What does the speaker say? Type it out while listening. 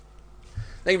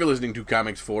Thank you for listening to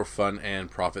Comics for Fun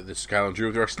and Profit. This is Kyle and Drew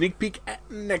with our sneak peek at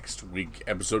next week,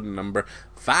 episode number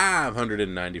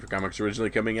 590 for comics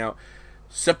originally coming out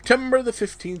September the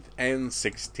 15th and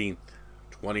 16th,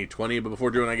 2020. But before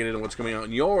Drew and I get into what's coming out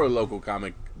in your local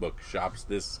comic book shops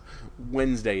this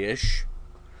Wednesday-ish,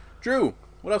 Drew,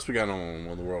 what else we got on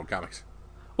the world of comics?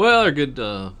 Well, our good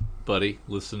buddy,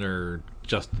 listener,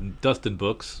 Justin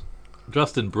Brooks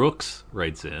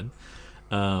writes in,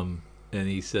 and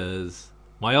he says,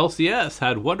 my LCS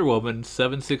had Wonder Woman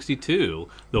 762,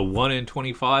 the 1 in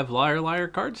 25 Liar Liar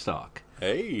cardstock.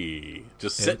 Hey,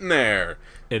 just sitting there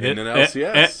And in then, an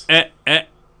LCS.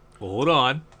 Hold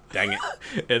on. Dang it.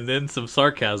 And then some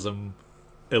sarcasm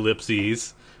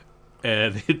ellipses,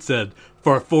 and it said,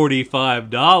 for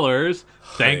 $45,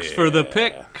 thanks for the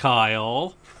pick,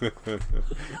 Kyle.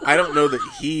 I don't know that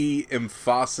he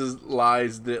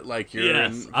emphasized it like you're.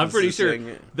 Yes, I'm pretty sure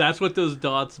it. that's what those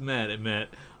dots meant. It meant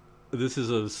this is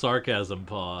a sarcasm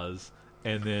pause,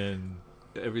 and then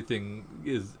everything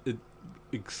is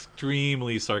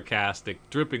extremely sarcastic,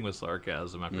 dripping with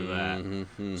sarcasm after that.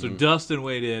 So Dustin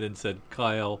weighed in and said,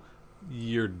 "Kyle,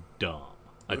 you're dumb."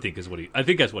 I think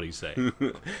that's what he's saying.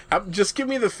 Just give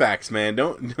me the facts, man.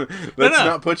 Let's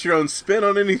not put your own spin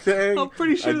on anything. I'm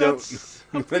pretty sure that's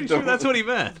what he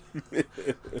meant.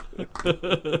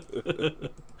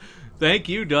 Thank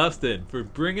you, Dustin, for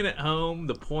bringing it home,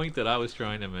 the point that I was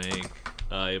trying to make.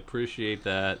 I appreciate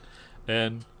that.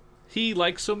 And he,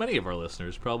 like so many of our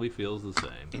listeners, probably feels the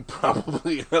same.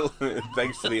 Probably.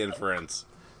 Thanks for the inference.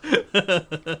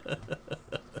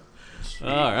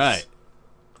 All right.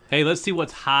 Hey, let's see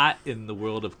what's hot in the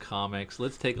world of comics.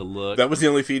 Let's take a look. That was the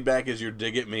only feedback, is your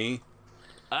dig at me?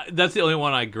 That's the only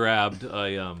one I grabbed.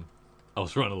 I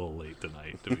was running a little late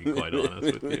tonight, to be quite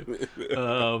honest with you.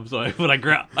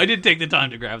 I did take the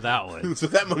time to grab that one. So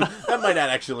that might not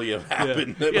actually have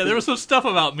happened. Yeah, there was some stuff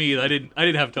about me that I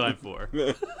didn't have time for.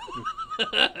 We'll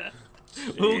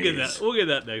get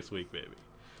that next week, maybe.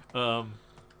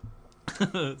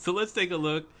 So let's take a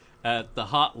look at the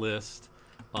hot list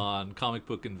on Comic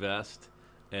Book Invest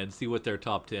and see what their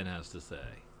top 10 has to say.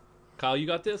 Kyle, you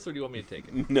got this, or do you want me to take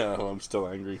it? No, I'm still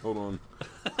angry. Hold on.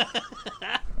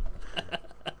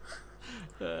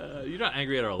 You're not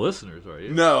angry at our listeners, are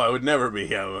you? No, I would never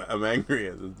be. I'm angry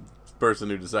at the person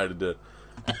who decided to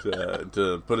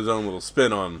put his own little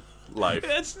spin on life.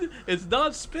 It's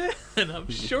not spin. I'm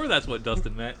sure that's what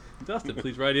Dustin meant. Dustin,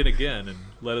 please write in again and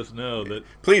let us know that.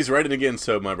 Please write in again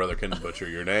so my brother can butcher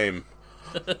your name.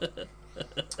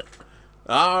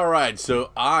 All right, so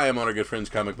I am on our good friends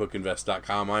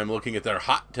comicbookinvest.com. I am looking at their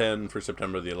Hot 10 for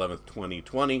September the 11th,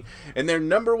 2020, and their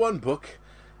number one book,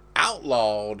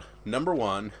 Outlawed, number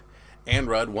one, Anne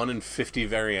Rudd, 1 in 50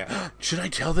 variant. Should I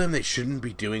tell them they shouldn't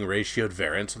be doing ratioed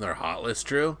variants on their hot list,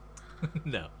 Drew?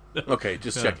 No. Okay,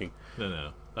 just checking.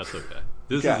 No, that's okay.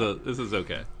 This is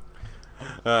okay.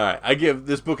 All right,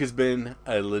 this book has been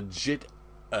a legit.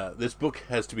 This book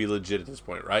has to be legit at this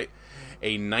point, right?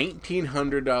 A $1,900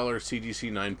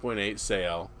 CGC 9.8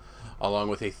 sale, along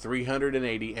with a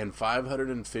 $380 and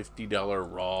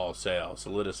 $550 raw sale,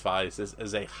 solidifies this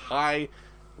as a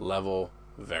high-level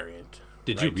variant.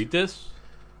 Did you read this?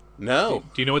 No.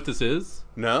 Do you know what this is?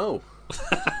 No.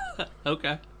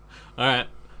 Okay. All right.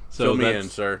 So Fill me in,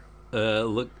 sir.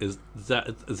 Look, is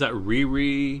that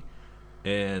Riri?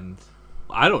 And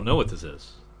I don't know what this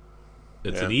is.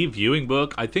 It's an e-viewing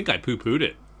book. I think I poo-pooed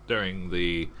it during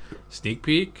the sneak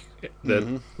peek.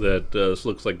 That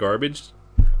looks like garbage.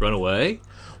 Run away.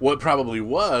 Well, it probably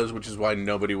was, which is why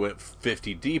nobody went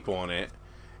 50 deep on it,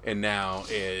 and now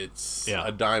it's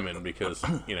a diamond because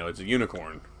it's a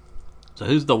unicorn. So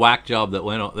who's the whack job that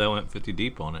went 50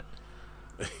 deep on it?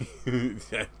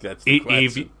 That's the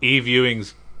question.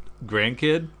 E-viewing's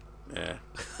grandkid. Yeah.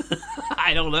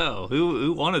 I don't know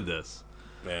who wanted this.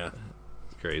 Yeah.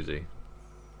 It's crazy.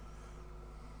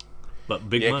 But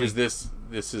big money. Yeah, because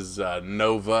this is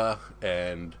Nova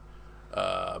and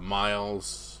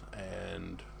Miles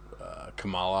and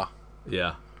Kamala.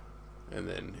 Yeah. And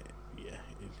then,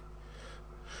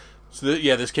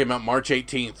 this came out March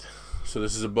 18th. So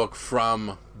this is a book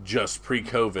from just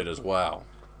pre-COVID as well.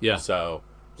 Yeah. So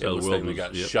it was thing that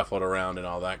got shuffled around and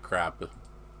all that crap.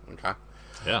 Okay.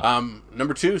 Yeah.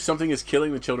 Number 2, Something is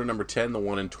Killing the Children. Number 10, the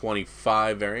 1 in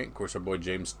 25 variant. Of course, our boy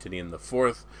James Tynion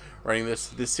IV writing this.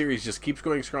 This series just keeps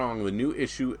going strong. The new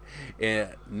issue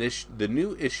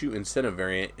incentive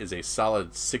variant is a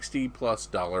solid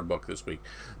 $60+ book this week.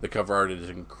 The cover art is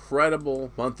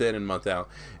incredible, month in and month out.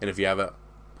 And if you haven't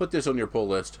put this on your pull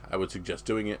list, I would suggest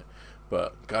doing it.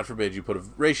 But God forbid you put a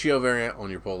ratio variant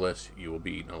on your pull list, you will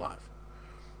be eaten alive.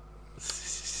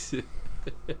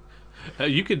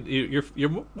 You could.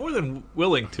 You're more than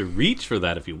willing to reach for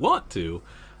that if you want to.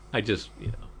 I just,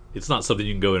 it's not something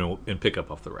you can go in and pick up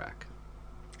off the rack.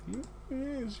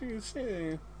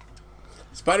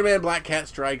 Spider-Man Black Cat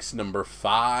Strikes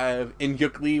 #5 in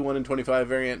Yuk Lee 1 in 25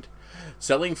 variant,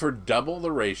 selling for double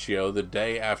the ratio the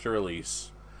day after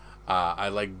release. I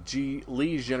like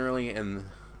Lee's generally, and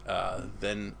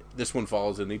then this one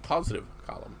falls in the positive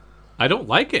column. I don't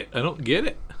like it. I don't get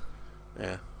it.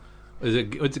 Yeah.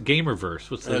 It's a Gamerverse.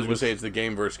 I was going to say it's the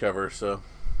Gameverse cover, so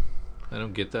I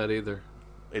don't get that either.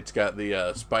 it's got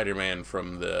the Spider-Man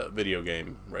from the video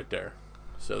game right there.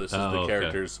 So this is the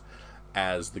characters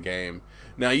as the game.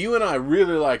 Now, you and I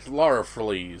really liked Laura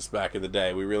Flees back in the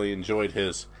day. We really enjoyed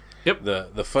his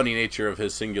the funny nature of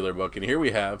his singular book. And here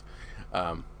we have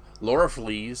Laura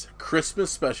Flees,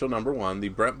 Christmas Special #1, the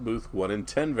Brent Booth 1 in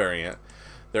 10 variant.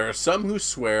 There are some who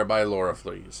swear by Laura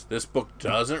Flees. This book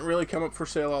doesn't really come up for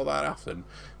sale all that often,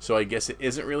 so I guess it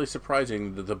isn't really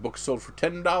surprising that the book sold for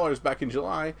 $10 back in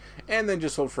July and then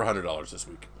just sold for $100 this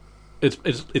week.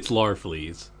 It's Laura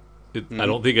Flees. I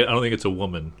don't think it's a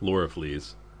woman, Laura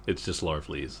Flees. It's just Laura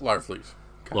Flees. Laura Flees.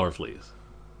 Okay. Laura Flees.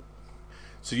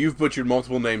 So you've butchered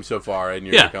multiple names so far, and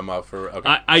you're going to come up for...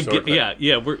 Okay. We're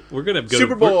going to go...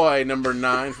 Superboy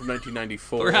 #9 from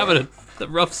 1994. We're having a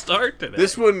rough start today.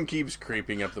 This one keeps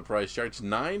creeping up the price charts.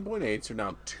 9.8s are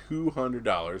now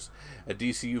 $200. A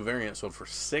DCU variant sold for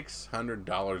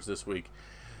 $600 this week.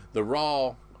 The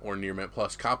Raw, or Near Mint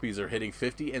Plus, copies are hitting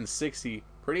 50 and 60.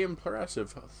 Pretty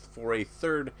impressive for a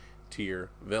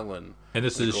third-tier villain. And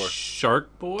this is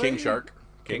Shark Boy? King Shark.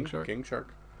 King Shark? King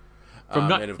Shark. From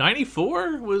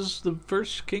 94 was the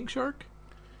first King Shark?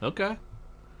 Okay.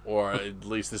 Or at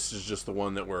least this is just the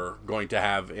one that we're going to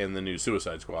have in the new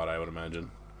Suicide Squad, I would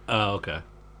imagine. Oh, okay.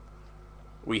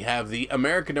 We have the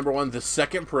American #1, the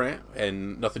second print,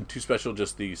 and nothing too special,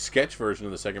 just the sketch version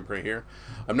of the second print here.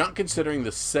 I'm not considering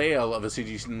the sale of a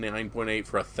CGC 9.8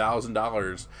 for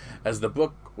 $1,000, as the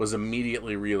book was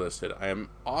immediately relisted. I am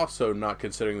also not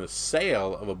considering the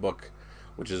sale of a book,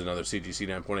 which is another CGC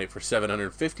 9.8, for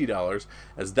 $750,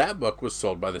 as that book was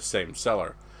sold by the same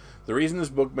seller. The reason this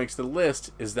book makes the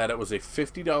list is that it was a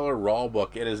 $50 raw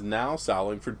book. It is now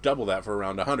selling for double that, for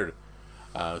around $100.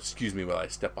 Excuse me while I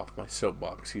step off my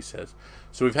soapbox, he says.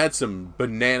 So we've had some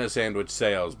banana sandwich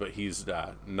sales, but he's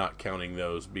not counting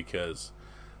those because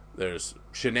there's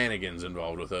shenanigans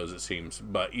involved with those, it seems.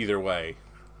 But either way,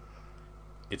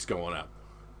 it's going up.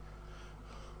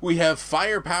 We have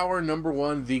Firepower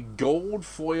 #1, the gold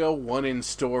foil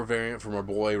 1-in-store variant from our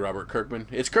boy Robert Kirkman.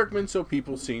 It's Kirkman, so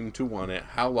people seem to want it.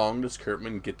 How long does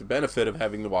Kirkman get the benefit of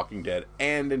having The Walking Dead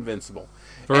and Invincible?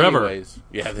 Forever. Anyways,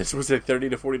 yeah, this was a $30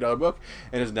 to $40 book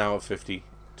and is now a $50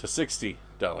 to $60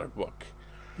 book.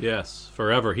 Yes,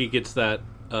 forever. He gets that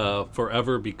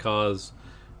forever because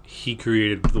he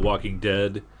created The Walking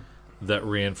Dead that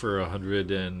ran for 100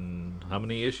 and how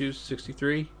many issues?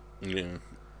 63? Yeah.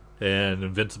 And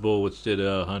Invincible, which did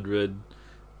 100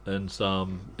 and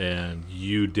some, and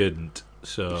you didn't.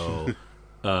 So,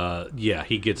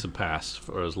 he gets a pass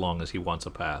for as long as he wants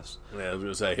a pass. Yeah, I was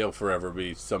going to say, he'll forever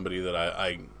be somebody that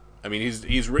I mean,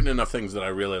 he's written enough things that I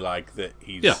really like that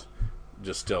he's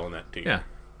just still in that team.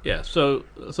 Yeah. So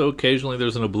occasionally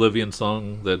there's an Oblivion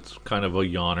song that's kind of a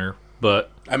yawner, but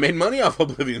I made money off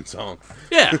Oblivion song.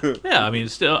 Yeah. I mean,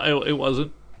 still,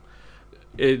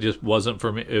 it just wasn't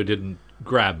for me. It didn't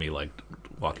grab me like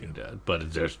Walking Dead.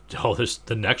 But there's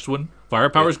the next one.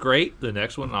 Firepower's great. The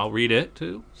next one, I'll read it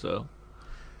too. So,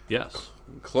 yes.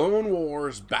 Clone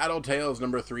Wars Battle Tales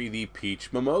 #3, the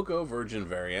Peach Momoko Virgin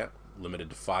variant,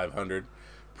 limited to 500.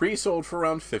 Pre-sold for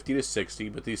around 50 to 60,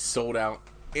 but these sold out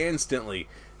instantly.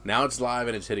 Now it's live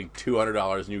and it's hitting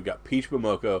 $200, and you've got Peach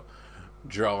Momoko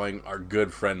drawing our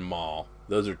good friend Maul.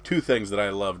 Those are two things that I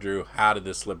love, Drew. How did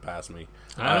this slip past me?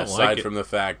 Aside from the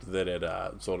fact that it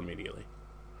sold immediately.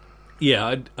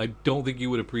 Yeah, I don't think you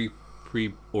would have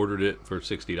pre-ordered it for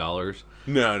 $60.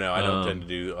 No, I don't tend to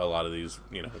do a lot of these,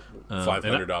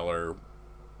 $500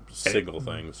 single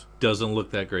things. Doesn't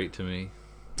look that great to me.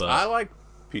 But I like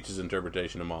Peach's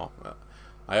interpretation of Maul.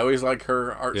 I always like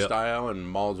her art style, and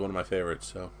Maul is one of my favorites.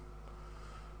 So,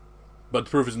 but the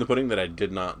proof is in the pudding that I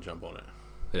did not jump on it.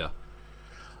 Yeah.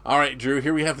 All right, Drew.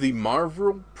 Here we have the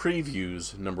Marvel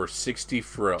Previews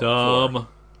 #64. Dumb.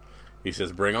 He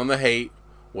says, "Bring on the hate."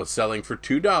 Was selling for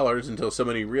 $2 until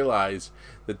somebody realized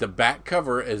that the back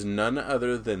cover is none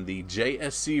other than the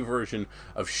JSC version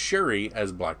of Shuri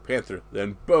as Black Panther.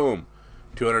 Then boom,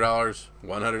 $200,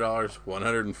 $100,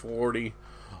 $140.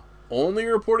 Only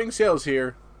reporting sales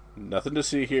here. Nothing to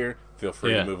see here. Feel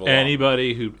free to move along.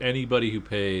 Anybody who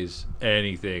pays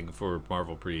anything for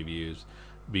Marvel Previews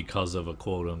because of a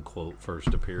quote unquote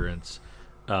first appearance,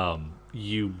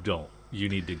 you don't. You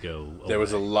need to go away. There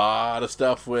was a lot of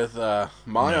stuff with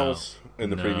Miles in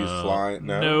the previews flying.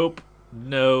 No?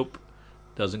 Nope.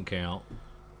 Doesn't count.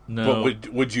 No. But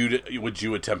would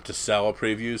you attempt to sell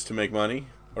previews to make money?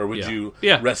 Or would you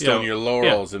Yeah. rest on your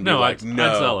laurels and be like, I'd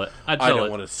no, sell it. I don't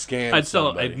want to scam I'd sell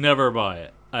somebody. it. I'd never buy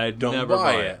it. Don't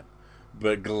buy it,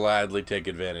 but gladly take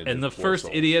advantage And of the poor first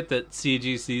souls. idiot that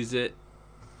CG sees it,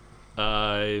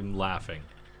 I'm laughing.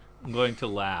 I'm going to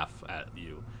laugh at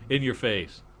you. In your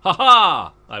face. Ha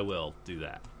ha! I will do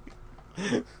that.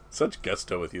 Such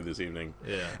gusto with you this evening.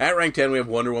 Yeah. At rank 10, we have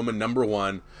Wonder Woman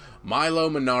 #1, Milo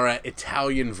Manara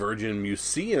Italian Virgin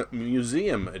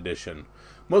Museum Edition.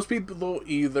 Most people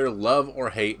either love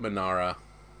or hate Manara,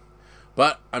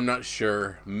 but I'm not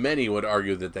sure. Many would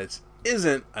argue that that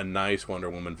isn't a nice Wonder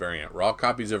Woman variant. Raw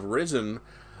copies have risen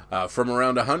from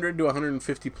around 100 to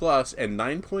 150 plus, and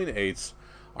 9.8s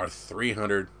are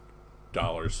 $300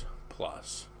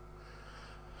 plus.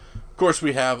 Of course,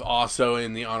 we have also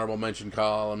in the honorable mention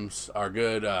columns our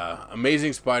good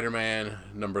Amazing Spider-Man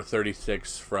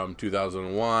 #36 from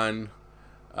 2001.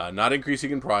 Not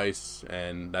increasing in price,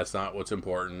 and that's not what's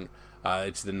important.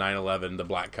 It's the 9/11, the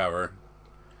black cover.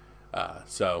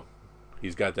 So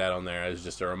he's got that on there as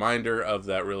just a reminder of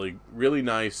that really, really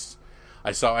nice.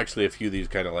 I saw actually a few of these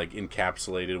kind of like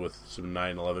encapsulated with some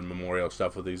 9/11 memorial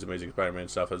stuff with these Amazing Spider-Man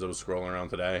stuff as I was scrolling around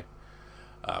today.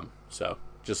 So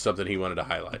just something he wanted to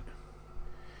highlight.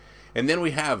 And then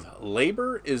we have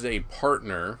Labor is a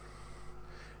Partner.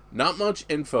 Not much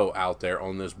info out there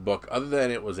on this book other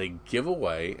than it was a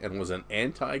giveaway and was an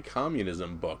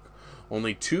anti-communism book.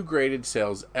 Only 2 graded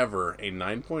sales ever, a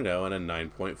 9.0 and a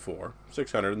 9.4,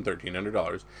 $600 and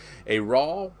 $1,300. A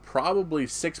raw, probably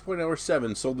 6.0 or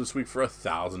 7, sold this week for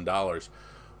 $1,000.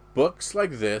 Books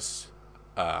like this,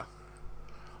 I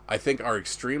think, are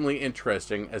extremely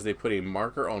interesting as they put a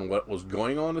marker on what was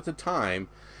going on at the time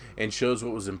and shows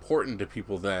what was important to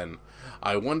people then.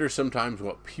 I wonder sometimes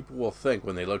what people will think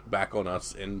when they look back on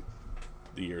us in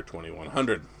the year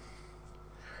 2100.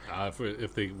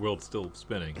 If the world's still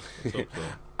spinning. Let's hope so.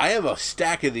 I have a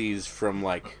stack of these from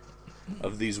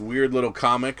of these weird little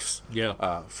comics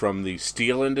from the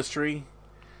steel industry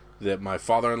that my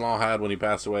father-in-law had when he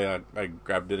passed away. I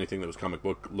grabbed anything that was comic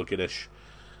book look-ish,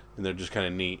 and they're just kind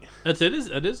of neat. It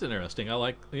is interesting. I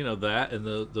like that and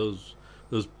those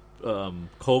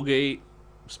Colgate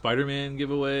Spider-Man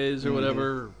giveaways or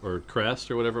whatever, or Crest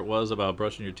or whatever it was about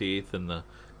brushing your teeth, and the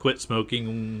quit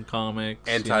smoking comics,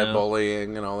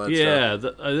 anti-bullying and all that stuff. Yeah,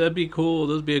 that'd be cool.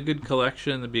 That'd be a good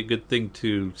collection. That'd be a good thing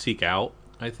to seek out,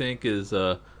 I think, is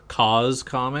Cause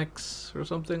Comics or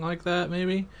something like that,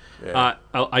 maybe. Yeah.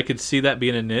 I could see that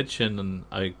being a niche, and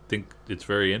I think it's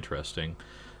very interesting.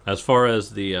 As far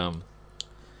as the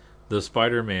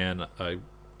Spider-Man,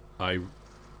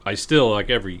 I still,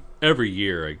 like, every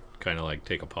year I kind of like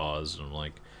take a pause and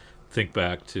like think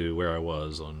back to where I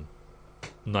was on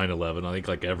 9/11. I think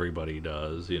like everybody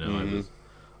does, Mm-hmm.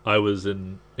 I was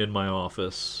in my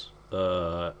office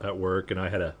at work, and I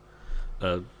had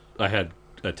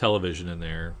a television in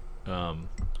there,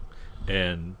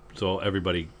 and so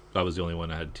I was the only one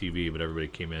that had TV, but everybody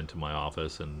came into my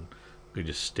office and we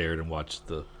just stared and watched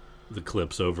the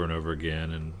clips over and over again,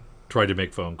 and tried to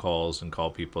make phone calls and call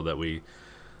people that we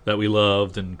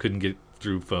loved and couldn't get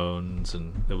through phones,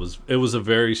 and it was a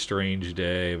very strange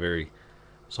day, a very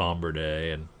somber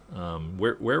day. And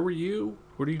where were you?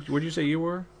 Where'd you say you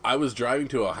were? I was driving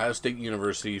to Ohio State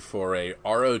University for a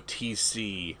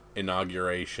ROTC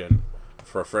inauguration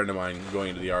for a friend of mine going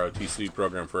into the ROTC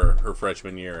program for her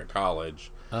freshman year at college.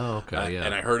 Oh, okay, yeah.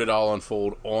 And I heard it all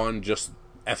unfold on just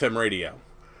FM radio.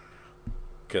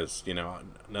 Because,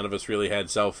 none of us really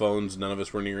had cell phones. None of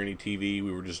us were near any TV.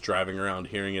 We were just driving around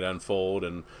hearing it unfold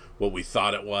and what we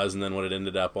thought it was, and then what it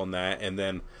ended up on that. And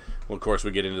then, well, of course,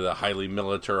 we get into the highly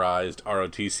militarized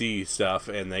ROTC stuff,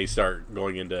 and they start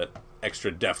going into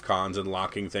extra DEFCONs and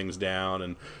locking things down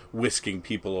and whisking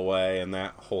people away and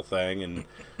that whole thing. And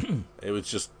it was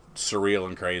just surreal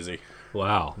and crazy.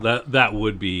 Wow. That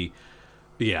would be,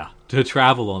 to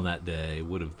travel on that day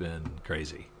would have been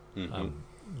crazy. Mm-hmm.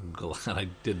 I'm glad I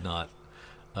did not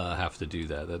have to do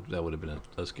that. That would have been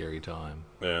a scary time.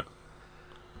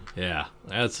 Yeah.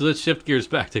 So let's shift gears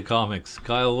back to comics.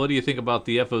 Kyle, what do you think about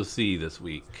the FOC this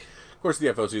week? Of course, the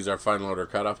FOC is our final order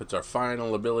cutoff. It's our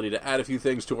final ability to add a few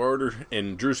things to our order.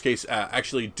 In Drew's case,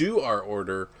 actually do our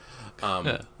order.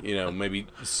 Maybe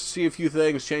see a few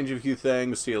things, change a few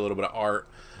things, see a little bit of art.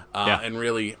 And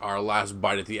really our last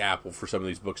bite at the apple for some of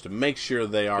these books to make sure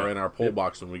they are in our pull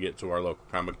box when we get to our local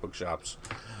comic book shops,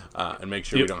 and make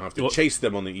sure we don't have to chase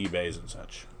them on the eBays and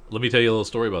such. let me tell you a little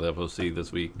story about the FOC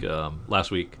this week. Last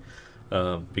week,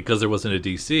 because there wasn't a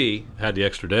DC, had the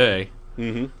extra day.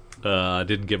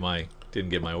 Didn't get my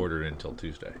order in until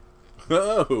Tuesday.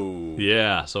 Oh,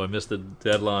 Yeah, so I missed the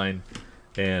deadline,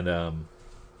 and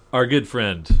our good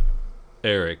friend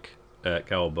Eric at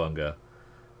Cowabunga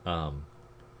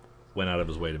went out of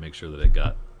his way to make sure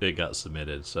that it got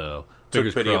submitted. So took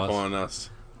fingers pity crossed. upon us.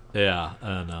 Yeah,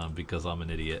 and because I'm an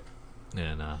idiot,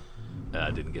 and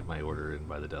I didn't get my order in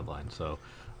by the deadline, so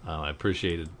I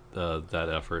appreciated that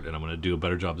effort, and I'm going to do a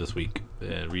better job this week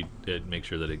and make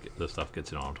sure that the stuff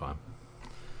gets in on time.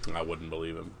 I wouldn't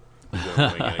believe him. He's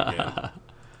gonna wing it again.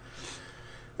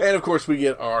 And of course, we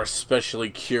get our specially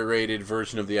curated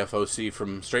version of the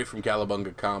FOC straight from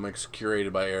Cowabunga Comics,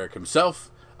 curated by Eric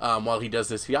himself. While he does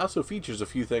this, he also features a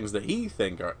few things that he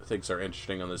thinks are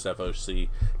interesting on this FOC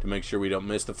to make sure we don't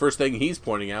miss. The first thing he's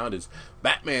pointing out is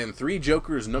Batman 3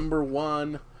 Jokers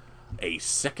 #1, a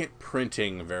second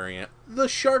printing variant, the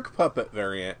Shark Puppet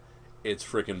variant. It's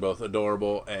freaking both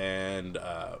adorable and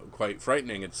quite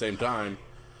frightening at the same time.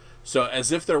 So,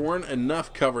 as if there weren't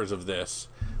enough covers of this,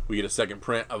 we get a second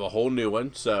print of a whole new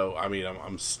one. So, I mean,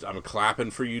 I'm clapping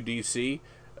for you, DC.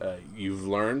 You've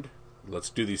learned.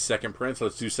 Let's do these second prints.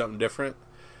 Let's do something different.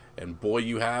 And boy,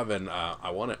 you have, and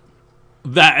I want it.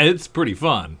 It's pretty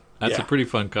fun. That's a pretty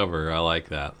fun cover. I like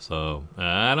that. So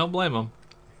I don't blame him.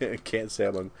 Can't say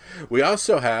I'm. We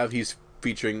also have, he's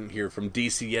featuring here from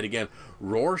DC yet again,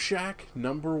 Rorschach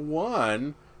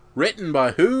 #1, written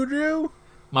by who, Drew?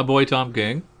 My boy Tom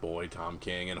King. Boy Tom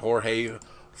King and Jorge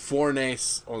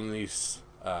Fornes on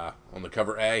the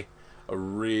cover A. A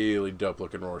really dope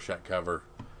looking Rorschach cover.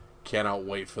 Cannot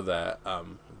wait for that.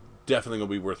 Definitely gonna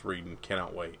be worth reading.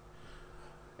 Cannot wait.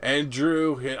 And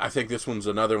Drew, I think this one's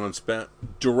another one spent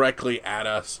directly at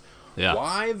us. Yeah.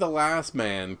 Why the Last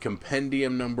Man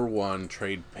Compendium #1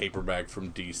 trade paperback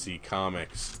from DC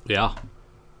Comics? Yeah.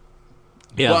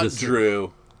 Yeah. But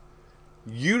Drew,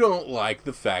 you don't like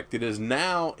the fact it is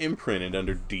now imprinted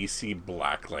under DC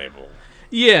Black Label.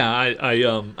 Yeah,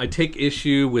 I take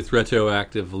issue with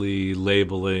retroactively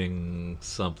labeling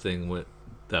something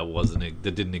that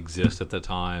didn't exist at the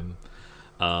time.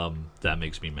 That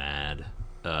makes me mad.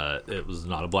 It was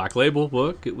not a Black Label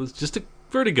book. It was just a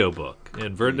Vertigo book,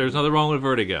 and there's nothing wrong with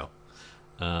Vertigo.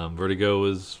 Vertigo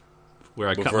is where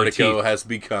I cut my teeth. Vertigo has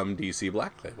become DC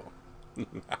Black Label.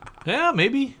 Yeah,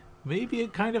 maybe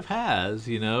it kind of has,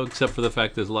 except for the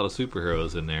fact there's a lot of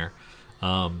superheroes in there.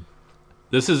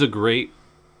 This is a great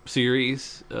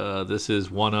series. This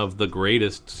is one of the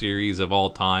greatest series of all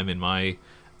time in my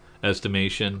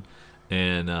estimation.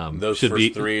 And those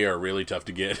first three are really tough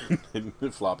to get in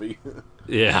floppy.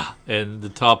 Yeah, and the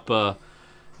top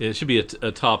it should be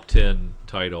a top 10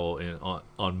 title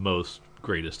on most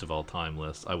greatest of all time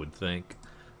lists, I would think,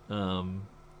 and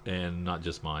not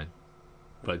just mine,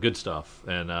 but good stuff.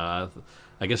 And I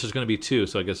guess there's going to be two,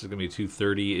 so I guess there's going to be two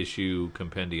 30-issue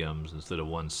compendiums instead of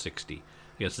 160.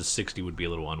 I guess the 60 would be a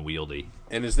little unwieldy.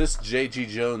 And is this J.G.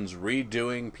 Jones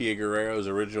redoing Pia Guerrero's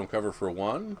original cover for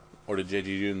 1? Or did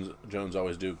J.G. Jones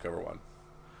always do cover 1?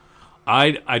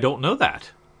 I don't know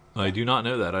that. I do not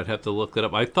know that. I'd have to look that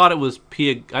up. I thought it was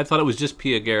just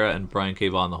Pia Guerra and Brian K.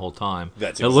 Vaughan the whole time.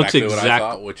 That's exactly what I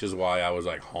thought, which is why I was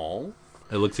like, huh?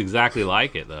 It looks exactly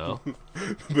like it, though.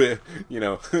 But,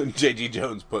 J.G.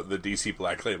 Jones put the DC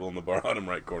Black Label in the bottom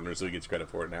right corner, so he gets credit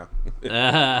for it now.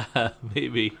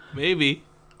 Maybe. We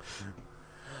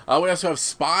also have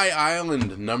Spy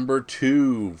Island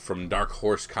 #2 from Dark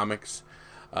Horse Comics.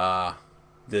 The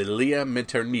Leah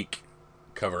Metternich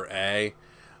cover A.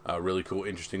 A really cool,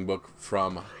 interesting book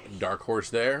from Dark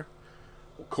Horse there.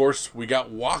 Of course, we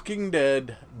got Walking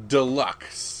Dead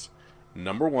Deluxe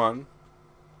 #1.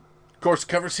 Of course,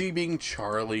 cover C being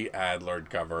Charlie Adlard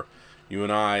cover. You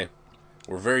and I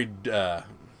were very...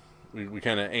 we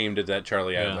kind of aimed at that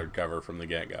Charlie Adlard cover from the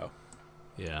get-go.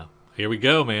 Yeah. Here we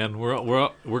go, man.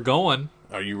 We're going.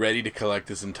 Are you ready to collect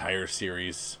this entire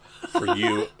series for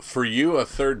you a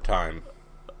third time?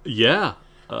 Yeah.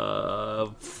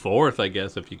 Fourth, I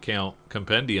guess, if you count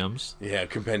compendiums. Yeah,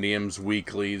 compendiums,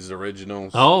 weeklies,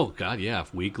 originals. Oh God, yeah,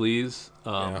 weeklies.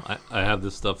 I have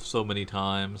this stuff so many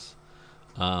times.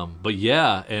 But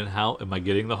yeah, and how am I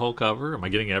getting the whole cover? Am I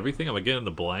getting everything? Am I getting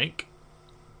the blank?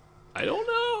 I don't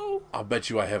know. I'll bet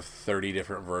you I have 30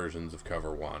 different versions of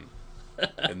cover 1,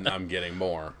 and I'm getting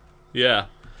more. Yeah.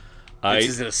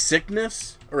 Is it a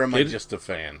sickness, or am I just a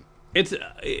fan?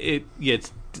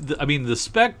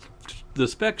 The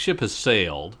spec ship has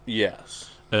sailed.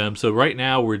 Yes. So right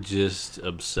now we're just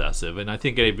obsessive, and I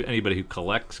think anybody who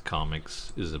collects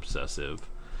comics is obsessive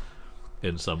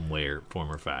in some way or form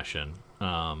or fashion.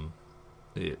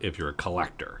 If you're a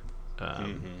collector,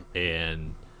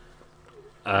 And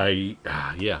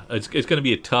it's going to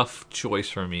be a tough choice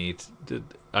for me to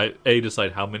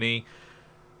decide how many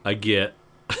I get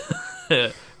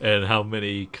and how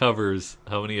many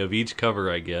of each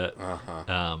cover I get.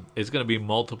 It's going to be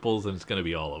multiples, and it's going to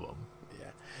be all of them. Yeah.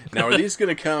 Now, are these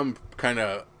going to come kind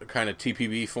of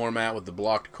TPB format with the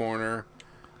blocked corner,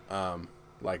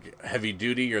 like heavy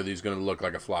duty, or are these going to look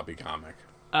like a floppy comic?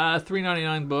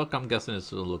 $3.99 book. I'm guessing it's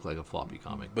going to look like a floppy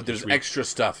comic. But there's extra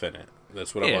stuff in it.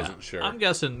 That's what I wasn't sure. I'm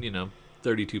guessing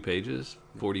 32 pages,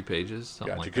 40 pages,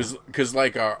 something like that. Because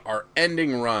like our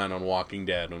ending run on Walking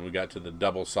Dead, when we got to the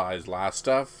double-sized last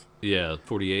stuff. Yeah,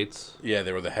 48s. Yeah,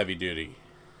 they were the heavy duty.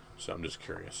 So I'm just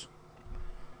curious.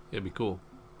 It'd be cool.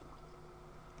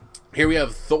 Here we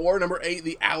have Thor number 8,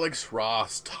 the Alex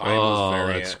Ross timeless variant.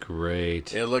 Oh, that's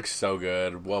great. It looks so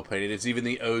good. Well painted. It's even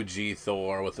the OG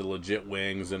Thor with the legit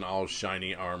wings and all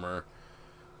shiny armor.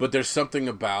 But there's something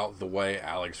about the way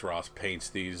Alex Ross paints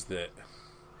these that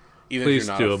even if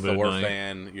you're not a Thor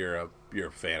fan, you're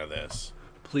a fan of this.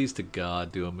 Please to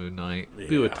God, do a Moon Knight. Yeah.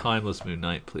 Do a timeless Moon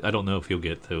Knight, please. I don't know if he'll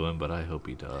get to him, but I hope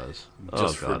he does.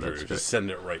 Just for Drew. Just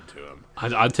send it right to him.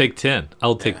 I'd take 10.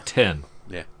 I'll take 10.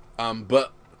 Yeah.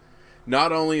 But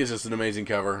not only is this an amazing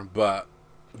cover, but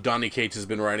Donny Cates has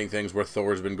been writing things where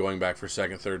Thor's been going back for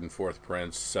second, third, and fourth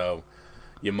prints. So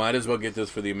you might as well get this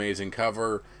for the amazing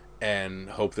cover and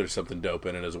hope there's something dope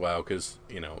in it as well, because,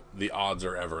 the odds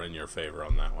are ever in your favor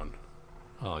on that one.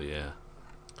 Oh, yeah.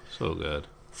 So good.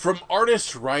 From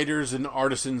Artists, Writers, and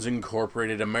Artisans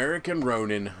Incorporated, American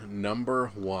Ronin, number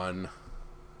 1,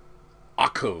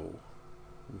 Akko.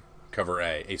 Cover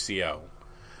A, ACO.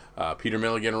 Peter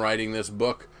Milligan writing this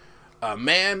book.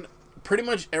 Man, pretty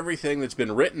much everything that's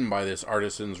been written by this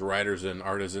Artisans, Writers, and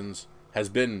Artisans has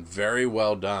been very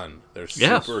well done. They're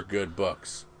super good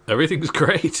books. Everything's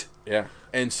great. Yeah.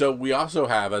 And so we also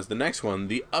have, as the next one,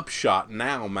 the Upshot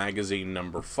Now magazine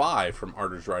number 5 from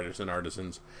Artists, Writers, and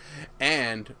Artisans.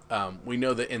 And we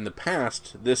know that in the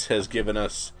past, this has given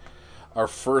us our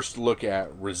first look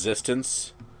at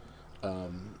Resistance.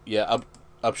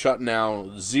 Upshot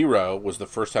Now 0 was the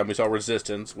first time we saw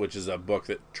Resistance, which is a book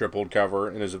that tripled cover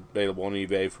and is available on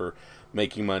eBay for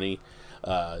making money.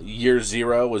 Year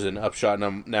 0 was an Upshot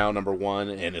Now number 1,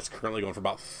 and it's currently going for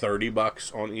about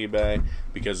 $30 on eBay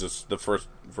because it's the first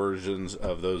versions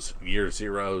of those Year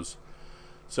 0s.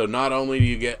 So not only do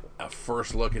you get a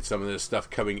first look at some of this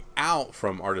stuff coming out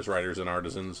from Artists, Writers, and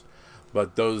Artisans,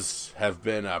 but those have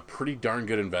been pretty darn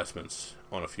good investments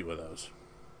on a few of those.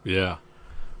 Yeah,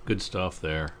 good stuff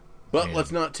there. But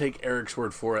let's not take Eric's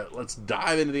word for it. Let's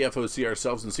dive into the FOC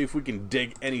ourselves and see if we can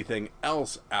dig anything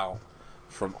else out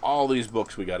from all these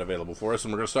books we got available for us.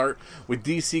 And we're going to start with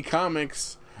DC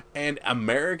Comics and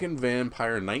American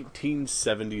Vampire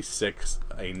 1976,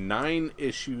 a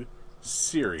 9-issue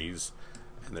series.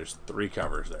 And there's 3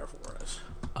 covers there for us.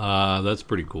 That's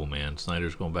pretty cool, man.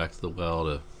 Snyder's going back to the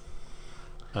well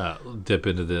to dip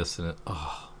into this. So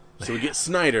we get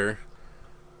Snyder,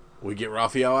 we get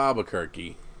Raphael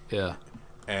Albuquerque, yeah,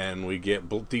 and we get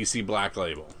DC Black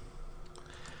Label.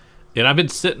 And I've been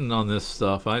sitting on this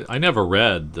stuff. I never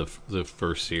read the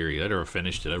first series. I never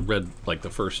finished it. I read like the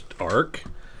first arc,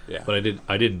 but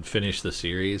I didn't finish the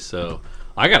series. So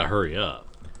I got to hurry up.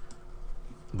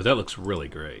 But that looks really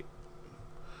great.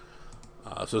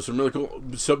 So some really cool.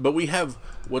 But we have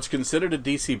what's considered a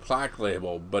DC Black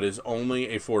Label, but is only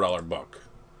a $4 book.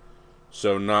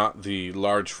 So not the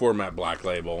large format Black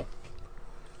Label.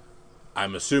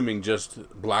 I'm assuming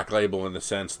just Black Label in the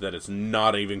sense that it's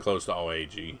not even close to all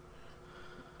AG.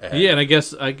 And I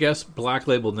guess Black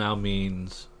Label now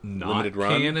means not limited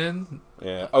run? canon.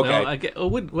 Yeah. Okay.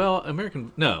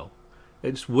 American. No,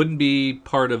 it just wouldn't be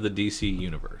part of the DC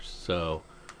universe. So,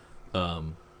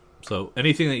 so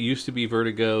anything that used to be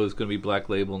Vertigo is going to be Black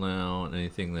Label now, and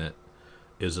anything that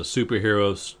is a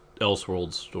superhero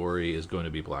Elseworld story is going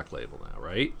to be Black Label now,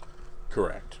 right?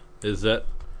 Correct. Is that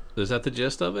the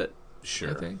gist of it?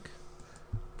 Sure. I think.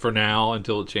 For now,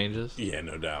 until it changes. Yeah,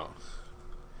 no doubt.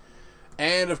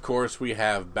 And, of course, we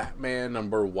have Batman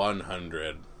number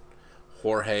 100.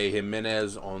 Jorge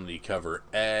Jimenez on the cover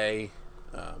A.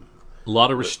 A lot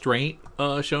of restraint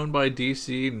shown by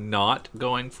DC, not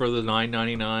going for the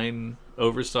 $9.99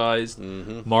 oversized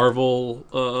Marvel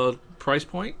price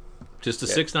point. Just a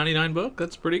 $6.99 book.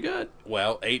 That's pretty good.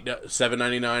 Well,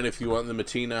 $7.99 if you want the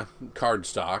Matina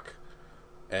cardstock.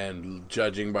 And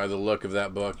judging by the look of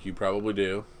that book, you probably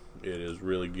do. It is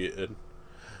really good.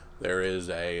 There is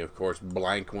of course,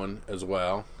 blank one as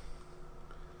well.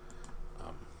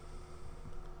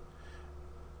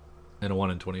 and a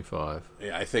 1 in 25.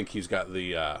 Yeah, I think he's got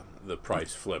the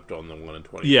price flipped on the 1 in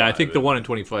 25. Yeah, I think the 1 in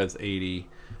 25 is 80,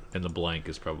 and the blank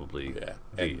is probably Yeah,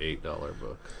 the and $8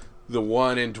 book. the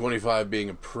 1 in 25 being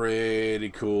a pretty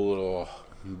cool little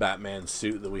Batman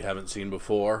suit that we haven't seen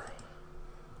before.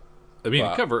 I mean,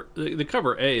 Wow. the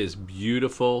cover A is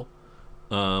beautiful,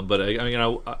 but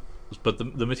but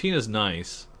the Matina's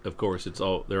nice. Of course,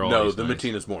 they're always No, the nice.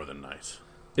 Matina's more than nice.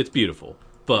 It's beautiful,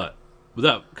 but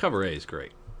without cover A is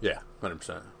great. Yeah,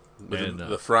 100%. And,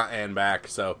 The front and back.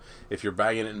 So if you're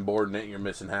bagging it and boarding it, you're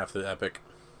missing half the epic.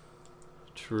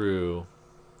 True.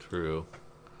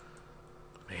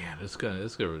 Man, this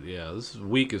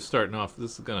week is starting off.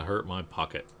 This is gonna hurt my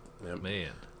pocket. Yep.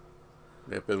 Man.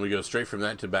 Yep, and we go straight from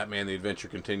that to Batman: The Adventure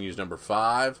Continues, number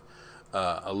 5.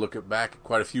 A look back at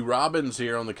quite a few Robins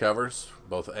here on the covers,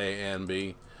 both A and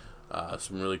B.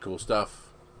 Some really cool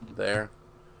stuff there.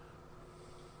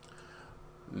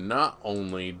 Not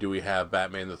only do we have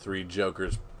Batman the Three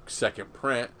Jokers second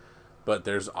print, but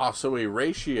there's also a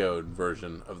ratioed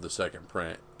version of the second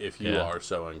print if you are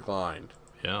so inclined.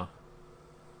 Yeah.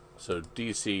 So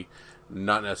DC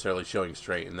not necessarily showing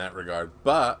straight in that regard,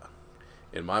 but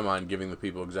in my mind giving the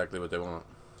people exactly what they want.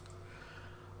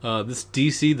 This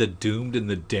DC The Doomed and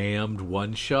the Damned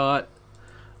one shot.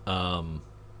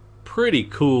 Pretty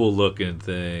cool looking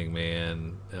thing,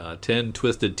 man. 10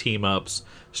 twisted team ups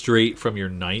straight from your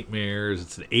nightmares.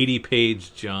 It's an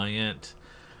 80-page giant.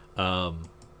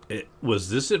 Was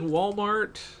this in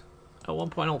Walmart at one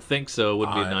point? I don't think so. It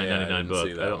would be a $9.99 book.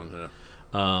 See that one,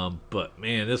 yeah. But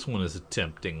man, this one is a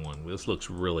tempting one. This looks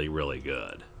really, really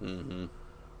good. Mm-hmm.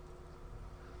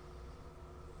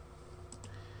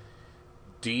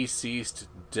 Deceased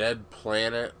Dead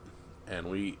Planet, and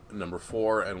we number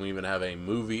 4, and we even have a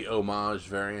movie homage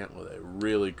variant with a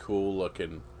really cool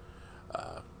looking.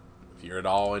 If you're at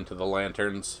all into the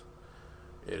lanterns,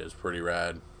 it is pretty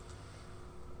rad.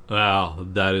 Wow,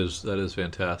 that is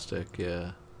fantastic.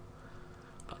 Yeah,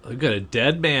 we got a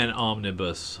Dead Man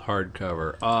omnibus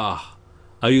hardcover.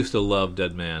 I used to love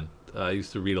Dead Man. I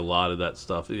used to read a lot of that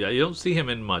stuff. Yeah, you don't see him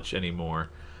in much anymore,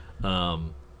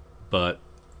 but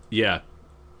yeah,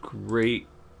 great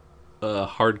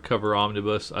hardcover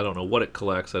omnibus. I don't know what it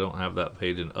collects. I don't have that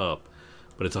page up,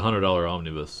 but it's $100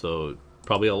 omnibus, so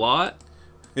probably a lot.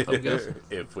 I'm guessing.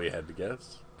 If we had to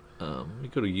guess. Let me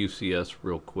go to UCS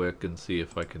real quick and see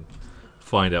if I can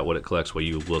find out what it collects while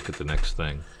you look at the next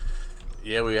thing.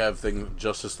 Yeah, we have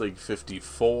Justice League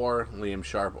 54, Liam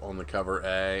Sharp on the cover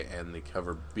A, and the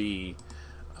cover B.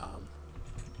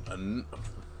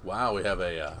 Wow, we have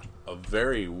a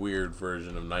very weird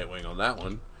version of Nightwing on that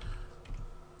one.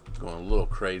 Going a little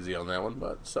crazy on that one,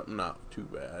 but something not too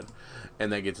bad.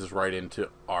 And that gets us right into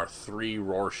our 3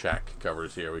 Rorschach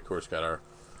covers here. We, of course, got our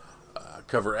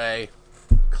cover A,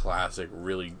 classic,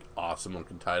 really awesome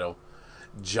looking title.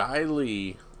 Jai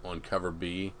Lee on cover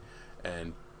B,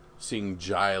 and seeing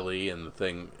Jai Lee and the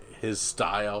thing, his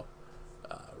style,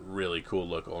 really cool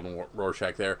look on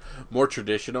Rorschach there. More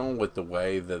traditional with the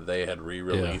way that they had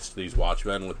re-released these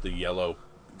Watchmen with the yellow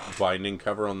binding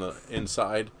cover on the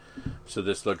inside. So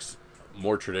this looks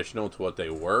more traditional to what they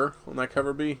were on that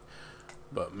cover B.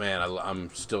 But man, I'm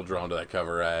still drawn to that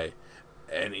cover A.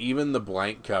 And even the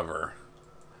blank cover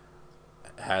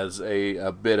has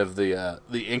a bit of the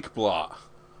ink blot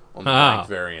on the blank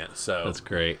variant. So that's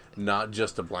great. Not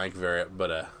just a blank variant,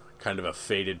 but a kind of a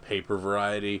faded paper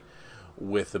variety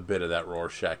with a bit of that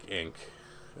Rorschach ink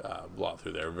blot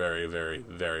through there. Very, very,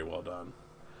 very well done.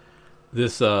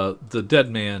 This the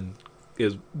Dead Man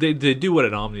is they do what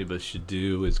an omnibus should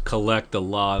do, is collect a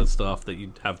lot of stuff that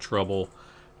you'd have trouble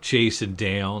chasing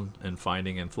down and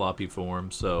finding in floppy form.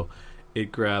 So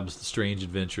it grabs the Strange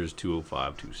Adventures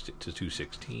 205 to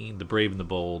 216, The Brave and the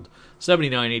Bold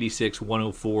 79, 86,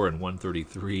 104, and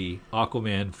 133,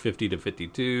 Aquaman 50 to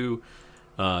 52,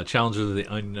 Challengers of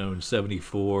the Unknown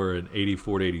 74 and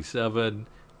 84 to 87,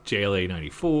 JLA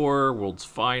 94, World's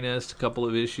Finest, a couple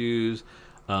of issues,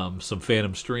 some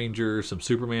Phantom Stranger, some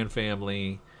Superman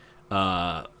Family,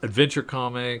 Adventure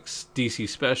Comics, DC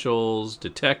Specials,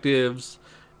 Detectives,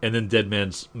 and then Dead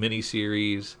Man's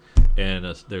miniseries, and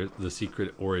the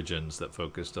Secret Origins that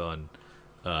focused on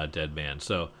Dead Man.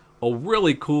 So a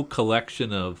really cool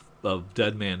collection of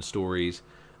Dead Man stories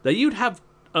that you'd have.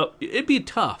 It'd be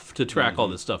tough to track all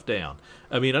this stuff down.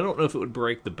 I mean, I don't know if it would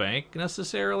break the bank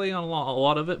necessarily on a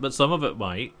lot of it, but some of it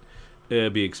might.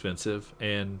 It'd be expensive,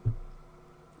 and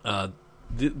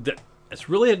it's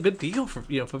really a good deal for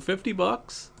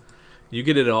 $50. You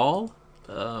get it all,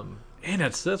 and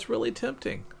that's really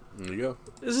tempting. There you go.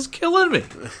 This is killing me.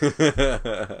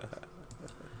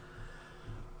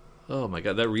 Oh my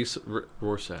god, that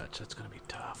Rorschach, that's gonna be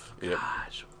tough. Yep.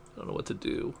 Gosh, I don't know what to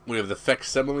do. We have the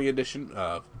facsimile edition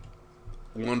of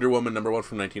Wonder Woman #1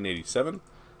 from 1987.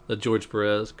 The George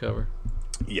Perez cover.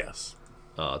 Yes.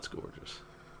 Oh, it's gorgeous.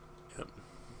 Yep.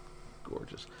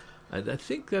 Gorgeous. I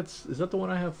think is that the one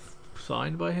I have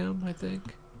signed by him, I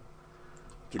think?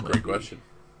 It's a great question.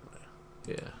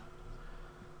 Yeah.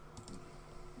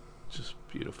 Just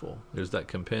beautiful. There's that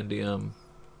compendium.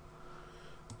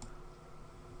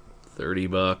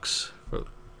 $30 for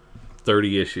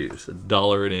 30 issues.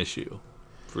 $1 an issue.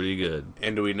 Pretty good.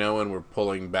 And do we know when we're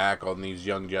pulling back on these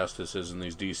Young Justices and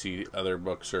these DC other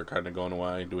books are kind of going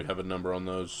away? Do we have a number on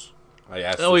those? I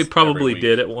asked. Oh, we probably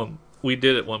did at one. We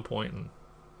did at one point, and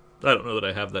I don't know that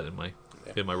I have that in my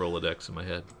Rolodex in my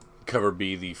head. Cover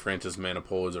B, the Francis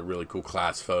Manapul is a really cool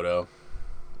class photo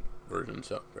version,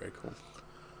 so very cool.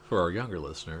 For our younger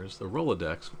listeners, the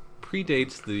Rolodex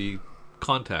predates the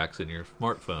contacts in your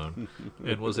smartphone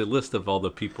and was a list of all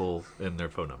the people and their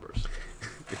phone numbers.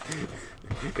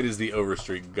 It is the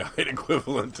Overstreet Guide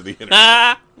equivalent to the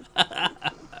internet.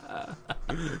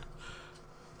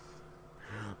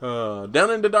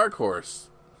 Down into Dark Horse.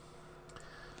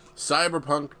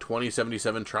 Cyberpunk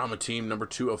 2077 Trauma Team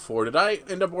 #2 of 4. Did I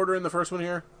end up ordering the first one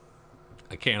here?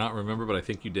 I cannot remember, but I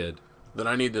think you did. Then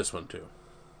I need this one too.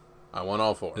 I want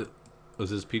all 4. Was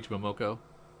this Peach Momoko?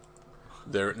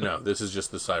 No, this is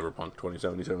just the Cyberpunk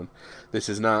 2077. This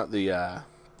is not the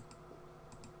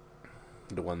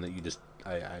one that you just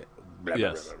yes. Blah,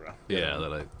 blah,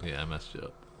 blah. Yeah, I messed you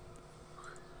up.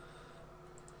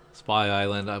 Spy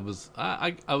Island. I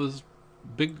was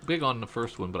big on the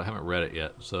first one, but I haven't read it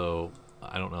yet, so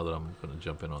I don't know that I'm going to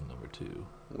jump in on #2.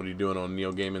 What are you doing on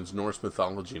Neil Gaiman's Norse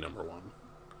Mythology #1?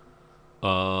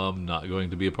 Not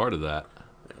going to be a part of that.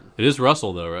 Yeah. It is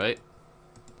Russell though, right?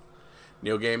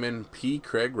 Neil Gaiman, P.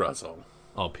 Craig Russell.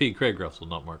 Oh, P. Craig Russell,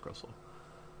 not Mark Russell.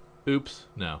 Oops.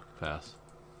 No, pass.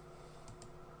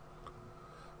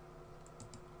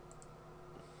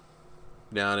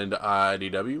 Down into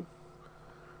IDW.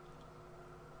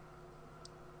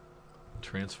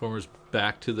 Transformers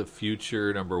Back to the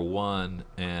Future #1,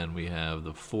 and we have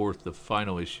the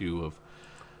final issue of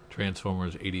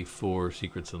Transformers 84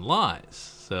 Secrets and Lies.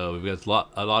 So we've got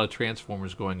a lot of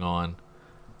Transformers going on,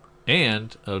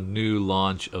 and a new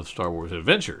launch of Star Wars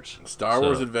Adventures. Star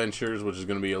Wars Adventures, which is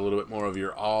going to be a little bit more of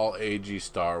your all-agey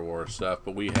Star Wars stuff,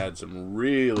 but we had some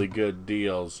really good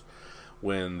deals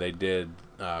when they did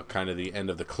kind of the end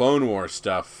of the Clone Wars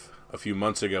stuff a few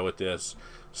months ago with this.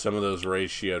 Some of those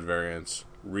ratioed variants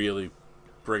really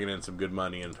bringing in some good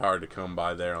money, and hard to come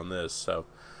by there on this. So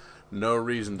no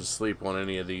reason to sleep on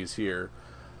any of these here.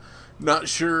 Not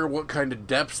sure what kind of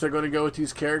depths they're going to go with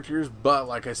these characters, but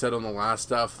like I said on the last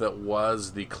stuff that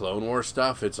was the Clone Wars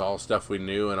stuff, it's all stuff we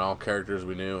knew and all characters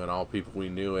we knew and all people we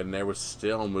knew, and there was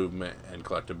still movement and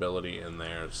collectability in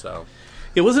there. So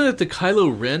it wasn't it the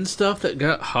Kylo Ren stuff that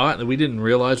got hot and we didn't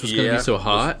realize was going to be so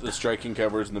hot? The striking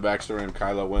covers and the backstory on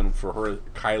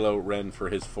Kylo Ren for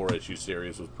his 4-issue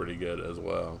series was pretty good as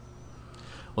well.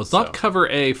 Well, it's not cover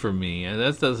A for me, and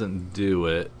that doesn't do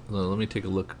it. Well, let me take a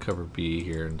look at cover B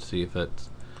here and see if that's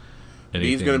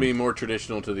anything. B's going to be more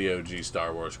traditional to the OG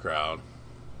Star Wars crowd.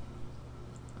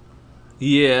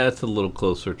 Yeah, it's a little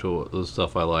closer to the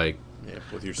stuff I like. Yeah,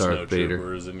 with your Darth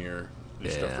snowtroopers and your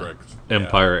stuff.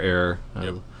 Empire Air.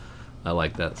 Yep. I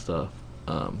like that stuff.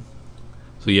 So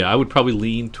yeah, I would probably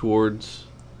lean towards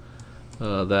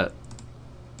that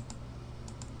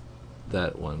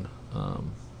one.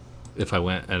 If I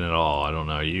went in at all, I don't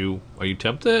know. Are you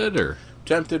tempted or?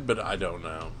 Tempted, but I don't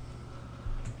know.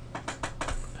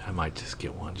 I might just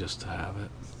get one just to have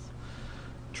it.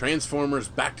 Transformers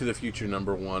Back to the Future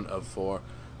 #1 of 4.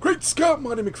 Great Scott,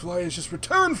 Marty McFly has just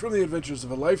returned from the adventures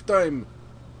of a lifetime.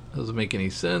 Doesn't make any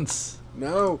sense.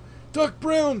 No. Doc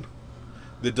Brown.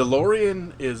 The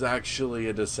DeLorean is actually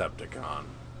a Decepticon.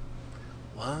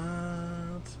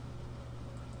 What?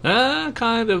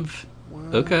 Kind of.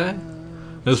 What? Okay.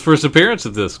 His first appearance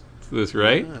of this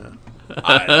right? Yeah.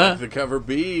 I like the cover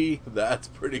B. That's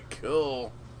pretty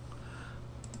cool.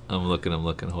 I'm looking.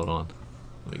 Hold on.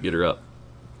 Let me get her up.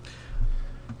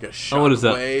 Got Shockwave what is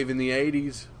that? in the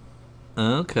 80s.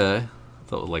 Okay. I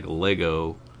thought it was like a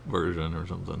Lego version or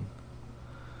something.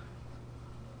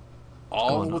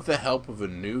 All with the help of a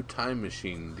new time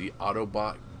machine, the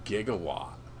Autobot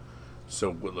Gigawatt. So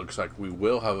it looks like we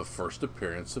will have a first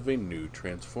appearance of a new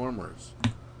Transformer.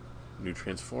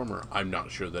 I'm not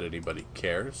sure that anybody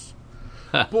cares.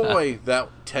 Boy, that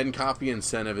 10 copy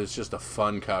incentive is just a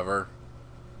fun cover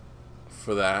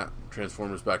for that.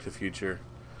 Transformers Back to the Future.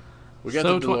 We got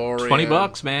So the DeLorean.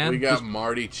 $20, man. We got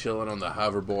Marty chilling on the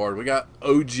hoverboard. We got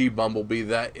OG Bumblebee.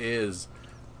 That is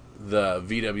the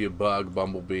VW Bug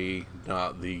Bumblebee,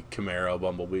 not the Camaro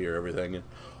Bumblebee or everything. And,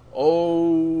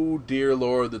 oh, dear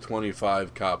Lord, the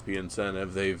 25 copy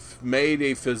incentive. They've made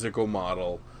a physical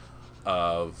model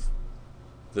of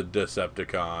the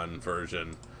Decepticon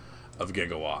version of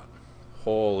Gigawatt.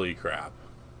 Holy crap.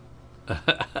 And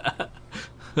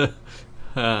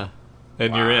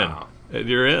you're in. And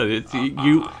you're in. It's,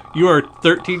 you are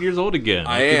 13 years old again.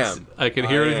 I am. I can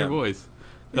hear it in your voice.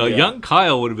 Yeah. Young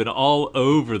Kyle would have been all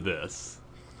over this.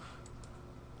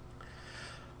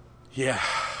 Yeah.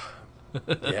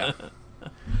 Yeah.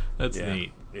 That's Yeah.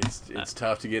 neat. It's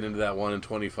tough to get into that 1 in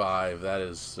 25. That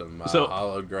is some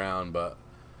hollowed ground, but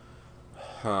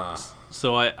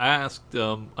So I asked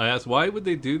why would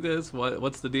they do this?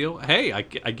 What's the deal? Hey, I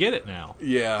get it now.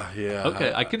 yeah.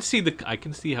 Okay, I can see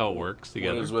how it works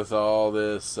together. What is with all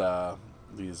this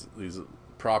these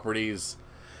properties?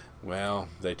 Well,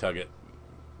 they tug at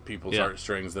people's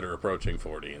heartstrings that are approaching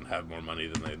 40 and have more money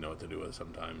than they know what to do with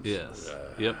sometimes. Yes.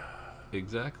 Yep.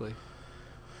 Exactly.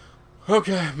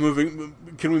 Okay,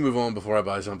 can we move on before I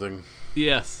buy something?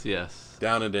 Yes.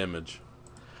 Down into Image.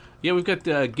 Yeah, we've got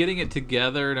Getting It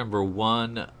Together, number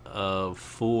 1 of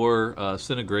 4.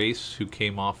 Cinna Grace, who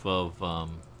came off of...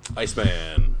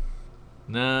 Iceman.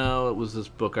 No, it was this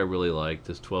book I really liked,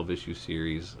 this 12-issue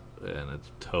series, and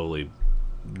it's totally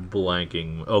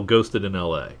blanking. Oh, Ghosted in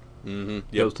L.A. Mm-hmm.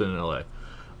 Yep. Ghosted in L.A.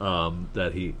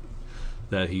 That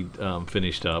he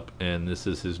finished up, and this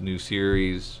is his new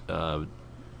series.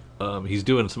 He's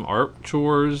doing some art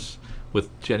chores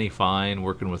with Jenny Fine,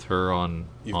 working with her on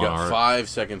You've on got art. 5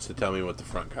 seconds to tell me what the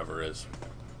front cover is.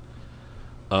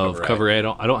 Of cover A.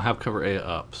 I don't have cover A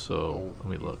up, so let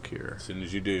me look here. As soon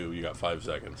as you do, you got 5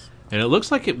 seconds. And it looks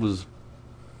like it was,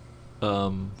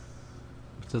 was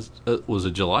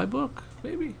a July book,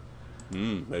 maybe.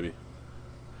 Maybe.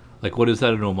 Like, what is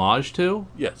that an homage to?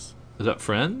 Yes. Is that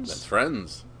Friends? That's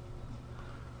Friends.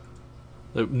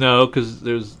 No, because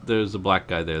there's a black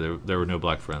guy there. There were no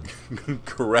black friends.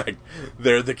 Correct.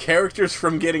 They're the characters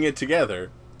from Getting It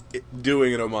Together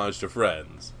doing an homage to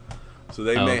Friends. So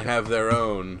they may have their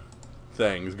own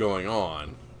things going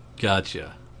on.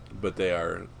 Gotcha. But they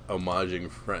are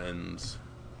homaging Friends,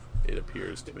 it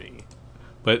appears to me.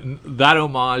 But that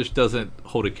homage doesn't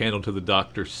hold a candle to the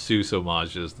Dr. Seuss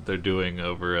homages that they're doing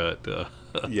over at...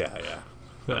 Yeah.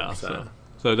 Yeah, so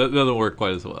it doesn't work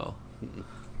quite as well.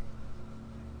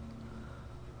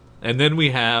 And then we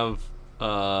have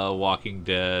Walking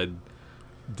Dead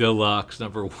Deluxe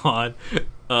number 1.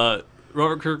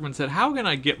 Robert Kirkman said, "How can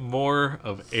I get more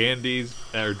of Andy's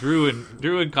or Drew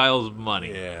and Kyle's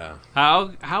money? Yeah.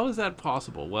 How is that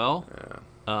possible?" Well,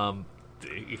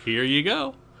 here you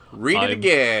go. Read it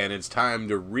again. It's time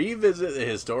to revisit the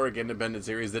historic independent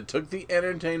series that took the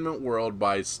entertainment world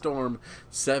by storm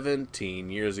 17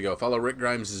 years ago. Follow Rick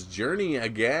Grimes' journey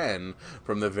again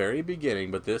from the very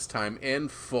beginning, but this time in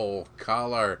full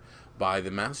color by the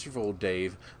masterful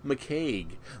Dave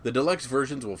McCaig. The deluxe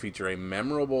versions will feature a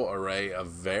memorable array of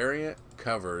variant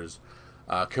covers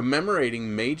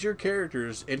commemorating major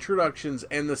characters, introductions,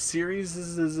 and the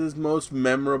series' most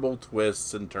memorable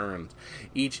twists and turns.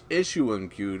 Each issue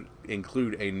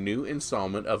include a new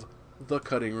installment of The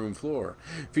Cutting Room Floor,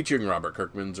 featuring Robert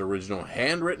Kirkman's original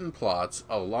handwritten plots,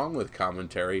 along with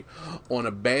commentary on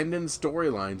abandoned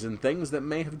storylines and things that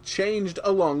may have changed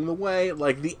along the way,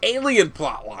 like the Alien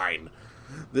plotline.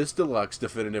 This deluxe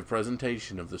definitive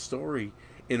presentation of the story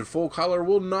in full color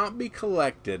will not be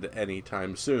collected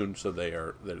anytime soon, so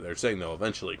they're saying they'll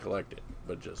eventually collect it,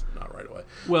 but just not right away.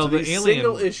 Well, so the these Alien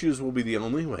single issues will be the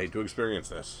only way to experience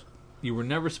this. You were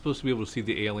never supposed to be able to see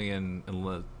the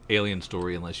Alien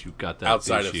story unless you got that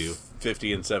Outside issue. of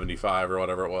 50 and 75 or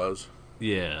whatever it was.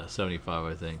 Yeah, 75,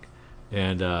 I think,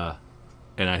 and I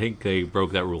think they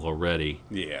broke that rule already.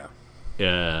 Yeah.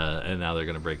 And now they're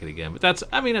going to break it again. But that's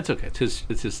okay.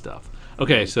 It's his stuff.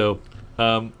 Okay, so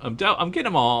I'm getting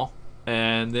them all,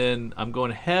 and then I'm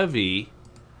going heavier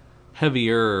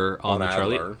on the Adler.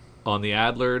 Charlie, on the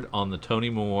Adler, on the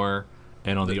Tony Moore,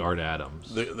 and on the Art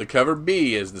Adams. The cover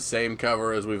B is the same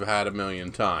cover as we've had a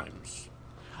million times.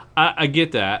 I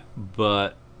get that,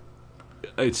 but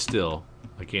it's still,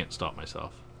 I can't stop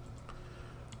myself.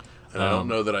 And I don't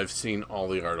know that I've seen all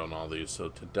the art on all these. So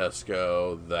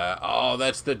Tedesco,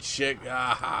 that's the chick.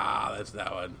 Aha, that's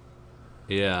that one.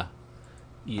 Yeah,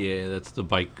 that's the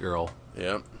bike girl.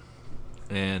 Yep.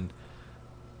 And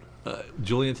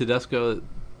Julian Tedesco,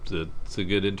 it's a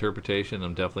good interpretation.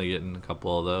 I'm definitely getting a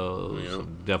couple of those. Yep.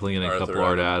 I'm definitely getting a Arthur couple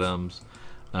Art Adams. Adams.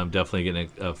 I'm definitely getting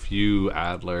a few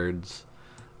Adlers.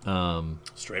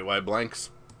 Straight white blanks.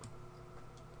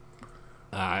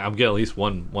 I'm getting at least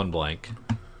one blank.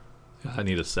 I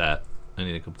need a set. I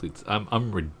need a complete.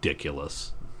 I'm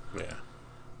ridiculous. Yeah.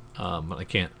 I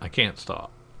can't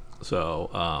stop. So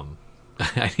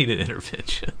I need an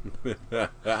intervention.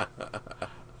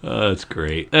 That's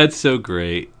great. That's so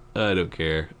great. I don't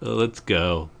care. Let's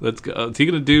go. Is he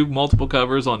going to do multiple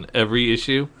covers on every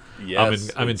issue?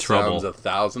 Yes, I'm in trouble.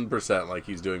 Sounds 1,000% like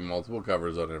he's doing multiple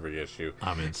covers on every issue.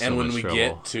 I'm in so and when much we trouble.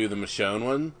 get to the Michonne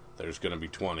one, there's going to be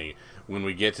 20. When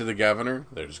we get to the Governor,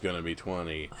 there's going to be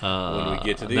 20. When we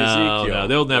get to the Ezekiel,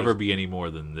 there'll never be any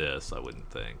more than this. I wouldn't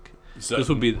think. So,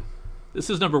 This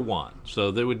is number 1,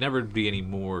 so there would never be any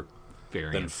more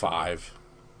variants than 5.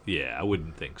 Yeah, I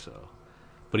wouldn't think so.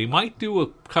 But he might do a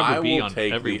cover B on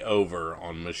take every. the over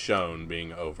on Michonne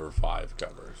being over 5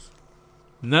 covers.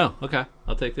 No, okay,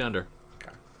 I'll take the under.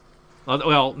 Okay.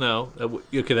 Well, no,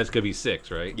 okay, that's gonna be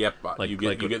 6, right? Yep, you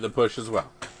get the push as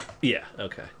well. Yeah.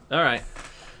 Okay. All right.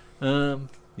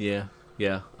 Yeah.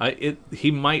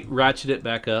 He might ratchet it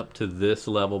back up to this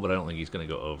level, but I don't think he's gonna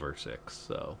go over 6.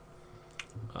 So,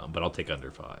 but I'll take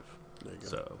under 5. There you go.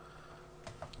 So,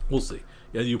 we'll see.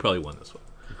 Yeah, you probably won this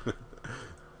one.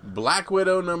 Black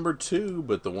Widow number 2,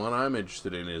 but the one I'm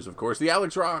interested in is, of course, the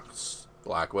Alex Ross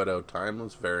Black Widow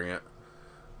Timeless variant.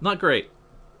 Not great.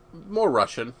 More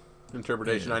Russian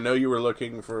interpretation. Yeah. I know you were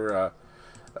looking for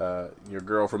your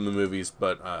girl from the movies,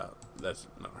 but that's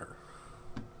not her.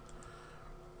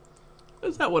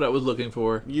 Is that what I was looking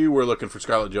for? You were looking for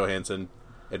Scarlett Johansson.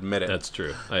 Admit it. That's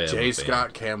true. I am J. a fan.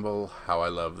 Scott Campbell, How I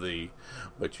Love Thee.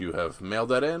 But you have mailed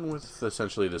that in with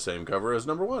essentially the same cover as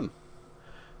number 1.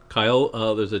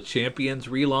 Kyle, there's a Champions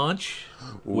relaunch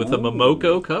with a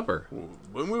Momoko cover.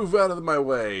 We'll move out of my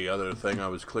way. Other thing I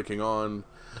was clicking on.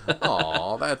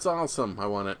 Aw, that's awesome. I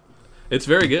want it. It's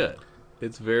very good.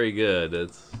 It's very good.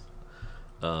 It's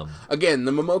Again,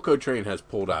 the Momoko train has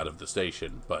pulled out of the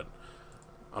station, but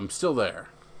I'm still there.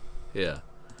 yeah,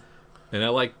 and I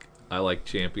like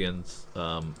Champions.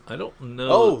 I don't know.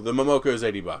 Oh, the Momoko is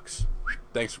 $80.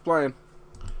 Thanks for playing.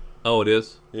 Oh, it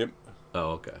is. Yep.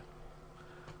 Oh, okay.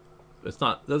 It's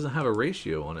not. Doesn't have a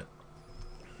ratio on it.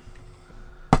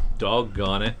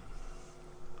 Doggone it.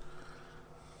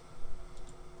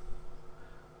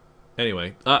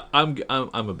 Anyway, I'm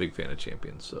a big fan of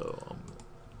Champions, so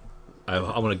I'm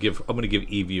gonna give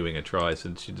e-viewing a try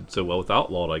since she did so well with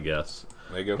Outlawed. I guess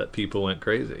There you go. that people went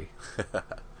crazy.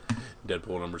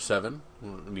 Deadpool number 7.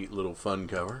 Neat little fun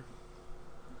cover.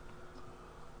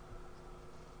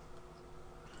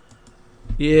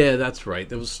 Yeah, that's right.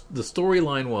 There was the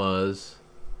storyline was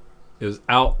it was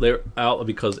out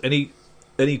because any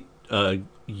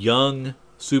young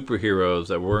superheroes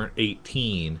that weren't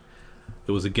 18,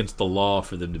 it was against the law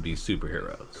for them to be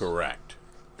superheroes. Correct.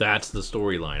 That's the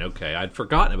storyline. Okay, I'd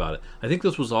forgotten about it. I think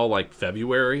this was all like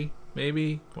February,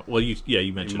 maybe. Well, you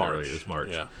mentioned March. earlier it was March.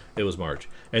 Yeah. It was March,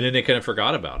 and then they kind of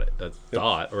forgot about it. That's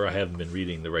thought, or I haven't been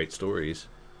reading the right stories.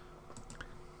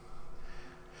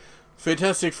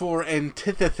 Fantastic Four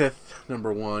Antithesis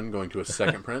number 1 going to a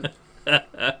second print.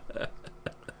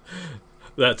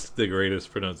 That's the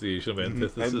greatest pronunciation of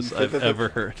antithesis I've ever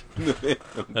heard.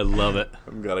 I love it.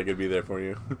 I'm glad I could be there for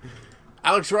you.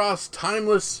 Alex Ross,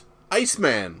 Timeless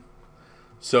Iceman.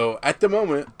 So, at the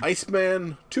moment,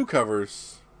 Iceman 2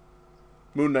 covers,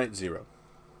 Moon Knight 0.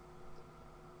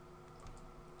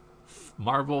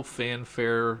 Marvel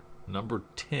Fanfare number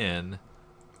 10,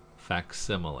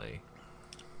 Facsimile.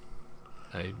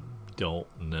 I don't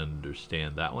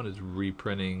understand. That one is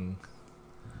reprinting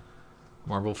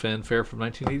Marvel Fanfare from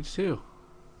 1982.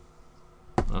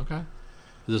 Okay.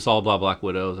 Is this all about Black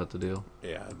Widow? Is that the deal?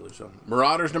 Yeah, I believe so.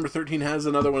 Marauders number 13 has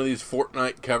another one of these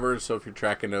Fortnite covers, so if you're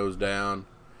tracking those down,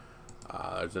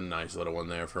 there's a nice little one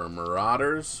there for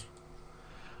Marauders.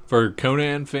 For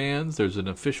Conan fans, there's an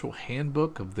official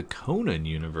handbook of the Conan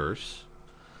universe.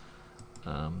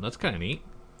 That's kind of neat.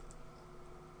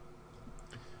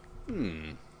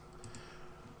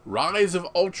 Rise of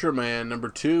Ultraman number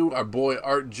 2. Our boy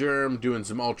Art Germ doing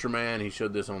some Ultraman. He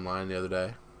showed this online the other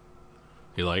day.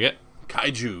 You like it?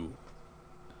 Kaiju.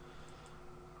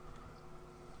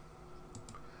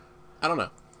 I don't know.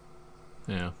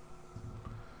 Yeah.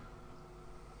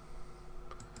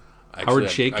 Actually, Howard I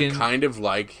Chaykin? kind of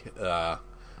like the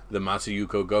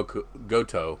Masayuko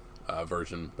Goto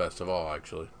version best of all,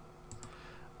 actually.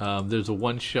 There's a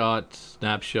one-shot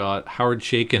snapshot. Howard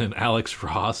Chaykin and Alex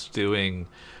Ross doing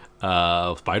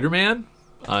Spider-Man.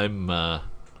 I'm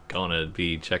gonna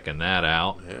be checking that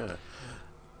out. Yeah.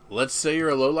 Let's say you're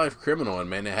a low-life criminal in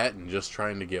Manhattan just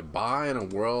trying to get by in a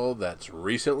world that's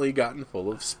recently gotten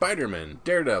full of Spider-Men,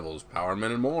 Daredevils, Power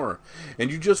Men, and more, and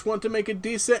you just want to make a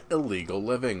decent illegal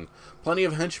living. Plenty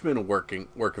of henchmen work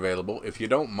available if you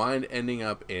don't mind ending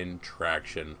up in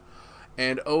Traction.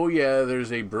 And oh yeah,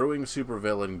 there's a brewing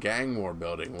supervillain gang war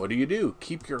building. What do?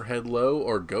 Keep your head low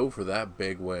or go for that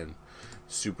big win.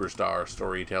 Superstar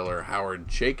storyteller Howard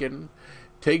Chaykin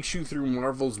takes you through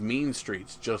Marvel's mean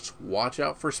streets. Just watch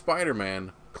out for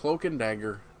Spider-Man, Cloak and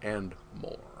Dagger, and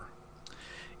more.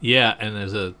 Yeah, and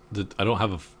I don't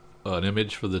have an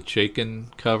image for the Chaykin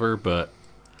cover, but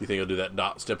You think he'll do that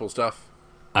dot stipple stuff?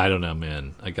 I don't know,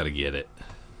 man. I got to get it.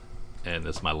 And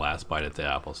it's my last bite at the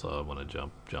apple, so I want to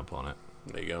jump on it.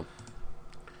 There you go.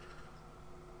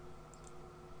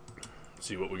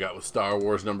 See what we got with Star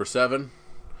Wars number 7.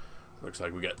 Looks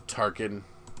like we got Tarkin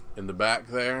in the back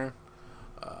there.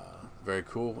 Very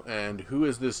cool. And who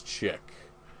is this chick?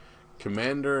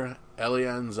 Commander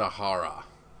Elian Zahara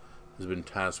has been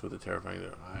tasked with the terrifying...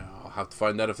 I'll have to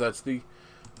find out if that's the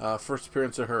first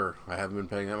appearance of her. I haven't been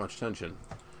paying that much attention.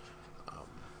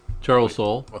 Charles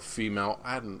Soule. A female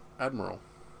admiral.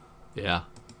 Yeah.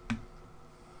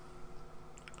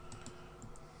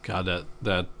 God,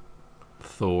 that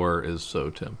Thor is so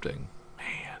tempting.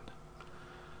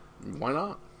 Man. Why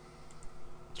not?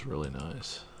 It's really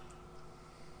nice.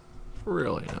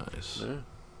 Really nice. Yeah.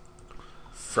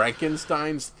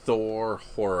 Frankenstein's Thor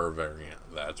horror variant.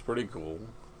 That's pretty cool.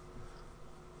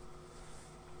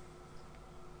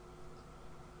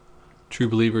 True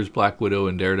Believers, Black Widow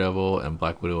and Daredevil, and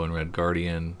Black Widow and Red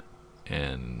Guardian,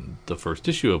 and the first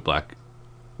issue of Black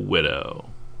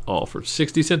Widow. All for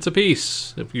 60 cents a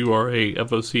piece if you are a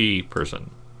FOC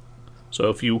person. So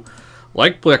if you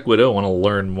like Black Widow, want to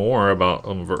learn more about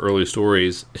some of her early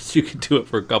stories, you can do it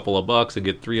for a couple of bucks and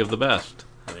get 3 of the best.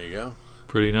 There you go.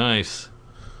 Pretty nice.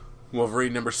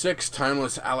 Wolverine number 6,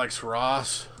 Timeless Alex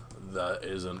Ross. That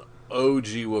is an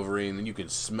OG Wolverine, and you can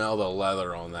smell the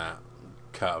leather on that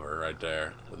cover right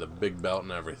there with a big belt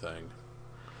and everything.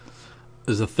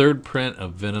 There's a third print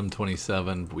of Venom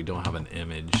 27, but we don't have an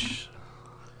image.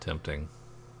 Tempting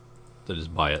to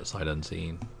just buy it sight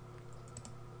unseen.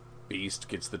 Beast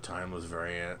gets the Timeless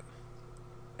variant.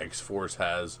 X-Force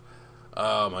has.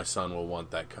 Oh, my son will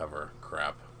want that cover.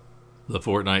 Crap. The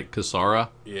Fortnite Kasara.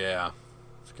 Yeah.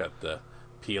 It's got the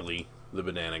Peely, the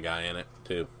banana guy in it,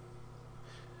 too.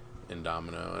 And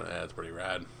Domino. That's pretty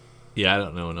rad. Yeah, I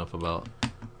don't know enough about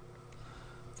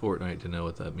Fortnite to know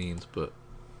what that means, but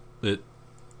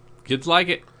kids like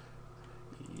it.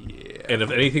 Yeah. And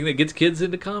if anything that gets kids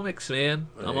into comics, man,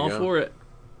 I'm all for it.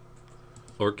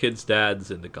 Or kids' dads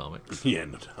into comics. Yeah,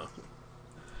 no doubt.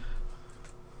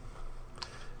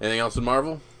 Anything else in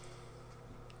Marvel?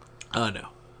 No.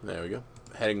 There we go.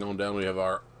 Heading on down, we have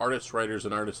our artists, writers,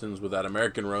 and artisans with that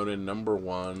American Ronin number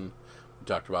 1 we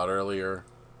talked about earlier.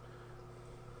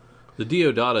 The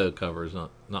Deodato cover is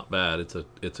not bad. It's a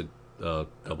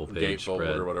couple page Gatefold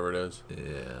spread or whatever it is.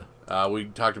 Yeah. We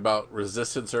talked about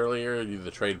Resistance earlier.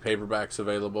 The trade paperbacks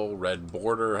available. Red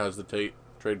Border has the trade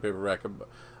paperback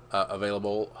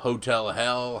available. Hotel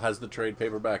Hell has the trade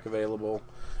paperback available,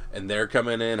 and they're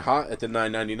coming in hot at the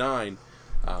 $9.99,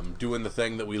 doing the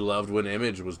thing that we loved when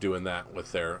Image was doing that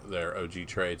with their OG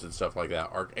trades and stuff like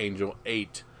that. Archangel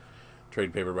 8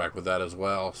 trade paperback with that as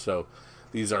well. So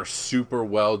these are super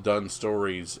well done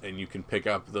stories, and you can pick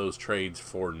up those trades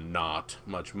for not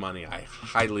much money. I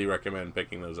highly recommend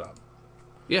picking those up.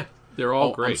 Yeah, they're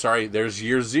all great. I'm sorry, there's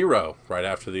Year Zero right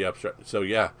after the upstart. So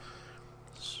yeah.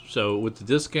 So with the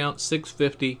discount,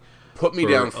 $6.50. Put me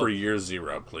down for Year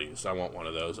Zero, please. I want one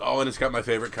of those. Oh, and it's got my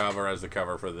favorite cover as the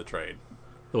cover for the trade.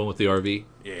 The one with the RV?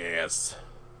 Yes.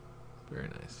 Very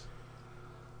nice.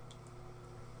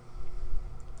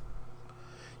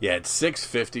 Yeah, it's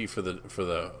 $6.50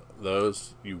 for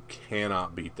those. You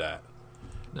cannot beat that.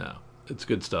 No, it's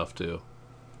good stuff too.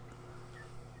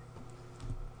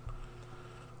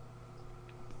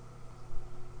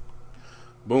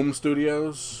 Boom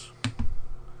Studios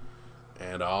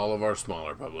and all of our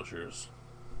smaller publishers.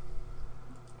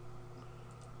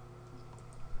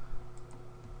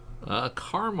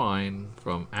 Carmine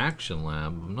from Action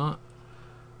Lab. I'm not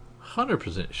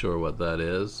 100% sure what that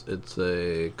is. It's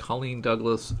a Colleen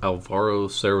Douglas Alvaro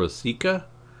Sarasica.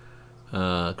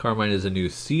 Carmine is a new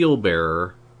seal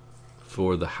bearer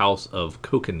for the House of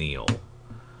Cochineal.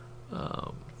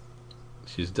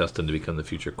 She's destined to become the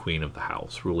future queen of the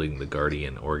house, ruling the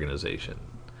Guardian organization.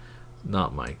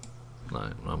 Not my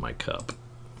cup.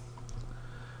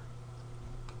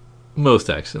 Most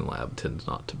Action Lab tends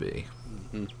not to be.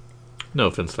 Mm-hmm. No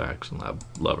offense to Action Lab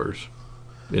lovers.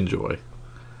 Enjoy.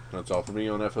 That's all for me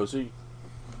on FOC.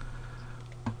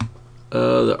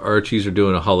 The Archies are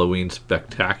doing a Halloween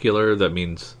spectacular. That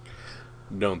means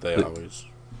Don't they always?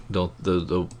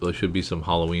 there should be some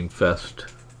Halloween Fest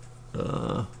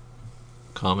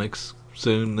comics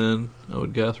soon. Then I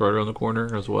would guess right around the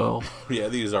corner as well. Yeah,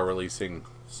 these are releasing.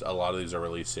 A lot of these are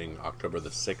releasing October the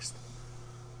 6th.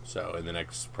 So in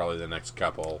probably the next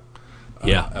couple,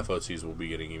 FOCs will be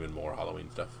getting even more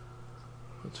Halloween stuff.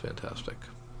 That's fantastic.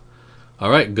 All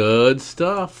right, good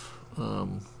stuff.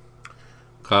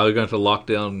 Kyle, you're going to have to lock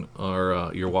down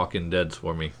your Walking Deads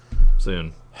for me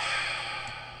soon.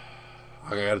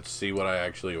 I got to see what I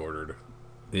actually ordered.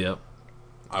 Yep.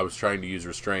 I was trying to use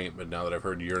restraint, but now that I've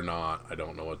heard you're not, I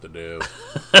don't know what to do.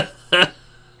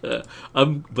 But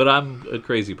I'm a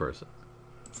crazy person,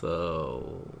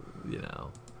 so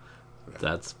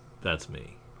that's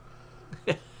me.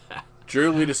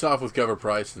 Drew, lead us off with cover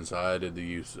price since I did the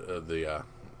use of the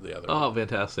other. Oh,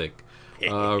 fantastic!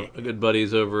 Our good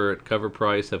buddies over at Cover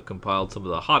Price have compiled some of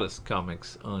the hottest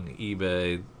comics on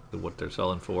eBay, what they're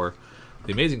selling for.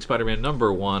 The Amazing Spider-Man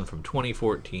 #1 from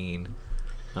 2014.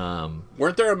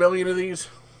 Weren't there a million of these?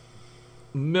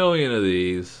 Million of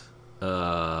these,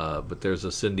 but there's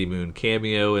a Cindy Moon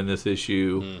cameo in this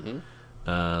issue.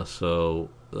 Mm-hmm. So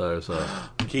there's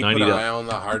a keep an eye on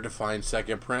the hard to find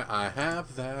second print. I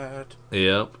have that.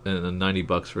 Yep, and then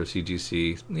 $90 for a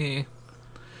CGC.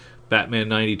 Batman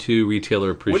 92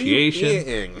 retailer appreciation. What are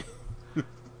you eating?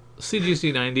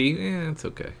 CGC 90. It's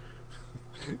okay.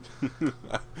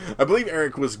 I believe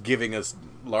Eric was giving us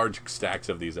large stacks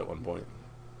of these at one point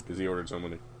because he ordered so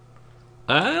many.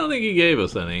 I don't think he gave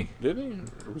us any. Did he?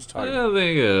 Or was I don't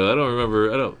think. I don't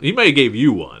remember. He might have gave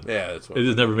you one. Yeah, that's what. It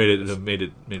just never made it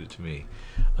to me.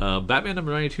 Batman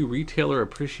 #92 retailer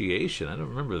appreciation. I don't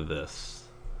remember this.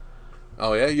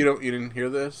 Oh yeah, you didn't hear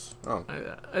this? Oh,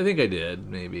 I think I did.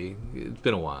 Maybe it's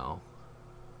been a while.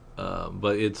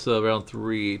 But it's around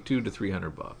 $200 to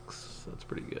 $300. That's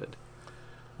pretty good.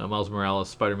 Miles Morales,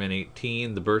 Spider-Man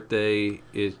 18, the birthday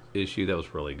issue. That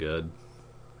was really good.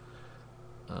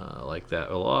 I like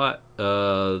that a lot.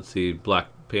 Let's see, Black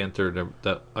Panther.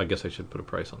 That I guess I should put a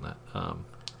price on that.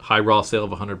 High raw sale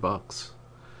of $100.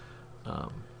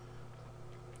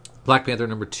 Black Panther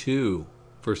 #2,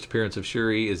 first appearance of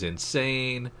Shuri is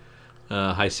insane.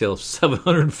 High sale of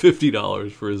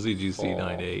 $750 for a ZGC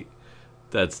 98.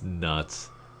 That's nuts.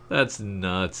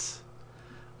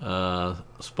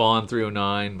 Spawn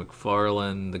 309,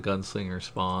 McFarlane, the Gunslinger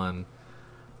Spawn.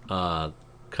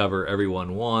 Cover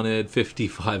everyone wanted.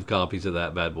 55 copies of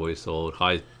that bad boy sold.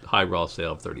 High raw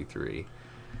sale of $33.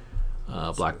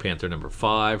 Black Panther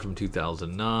 #5 from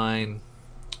 2009.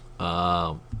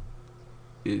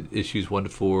 Issues 1 to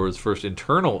 4 is first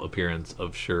internal appearance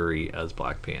of Shuri as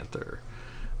Black Panther.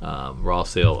 Raw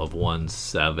sale of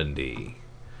 $170.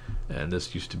 And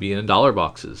this used to be in dollar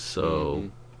boxes,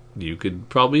 so you could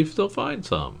probably still find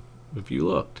some if you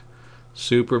looked.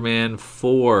 Superman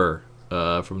 4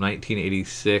 from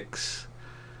 1986.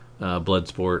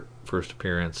 Bloodsport first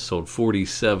appearance, sold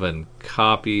 47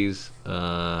 copies.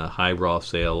 High raw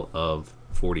sale of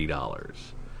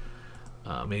 $40.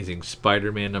 Amazing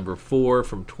Spider-Man #4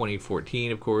 from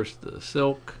 2014, of course. The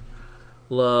Silk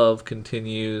love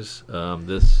continues.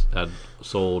 This had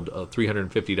sold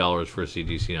 $350 for a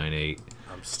CGC 98.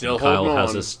 I'm still Kyle holding on.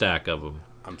 has a stack of them.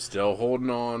 I'm still holding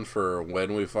on for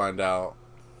when we find out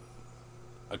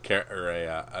an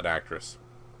actress.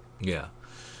 Yeah.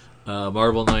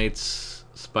 Marvel Knights,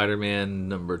 Spider-Man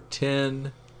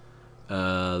 #10.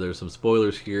 There's some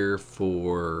spoilers here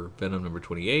for Venom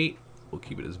 #28. We'll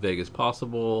keep it as vague as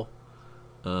possible.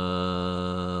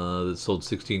 It sold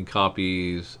 16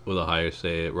 copies with a higher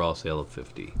raw sale of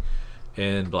 50.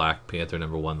 And Black Panther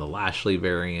 #1, the Lashley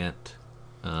variant,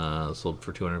 sold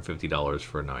for $250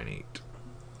 for a 9.8.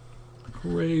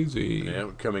 Crazy.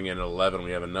 Yeah, coming in at 11,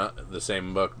 we have the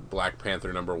same book, Black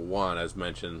Panther #1, as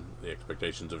mentioned, the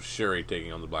expectations of Shuri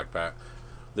taking on the Black Panther.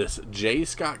 This J.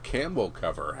 Scott Campbell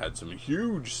cover had some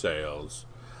huge sales.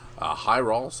 A high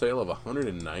raw sale of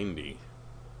 $190.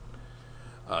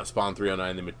 Spawn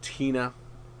 309, the Matina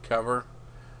cover,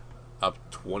 up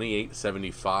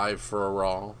 $28.75 for a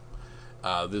raw.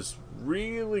 This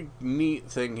really neat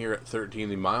thing here at 13,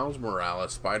 the Miles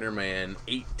Morales Spider-Man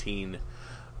 18,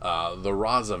 the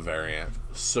Raza variant.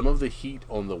 Some of the heat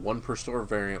on the 1 per store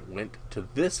variant went to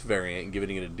this variant,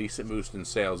 giving it a decent boost in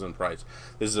sales and price.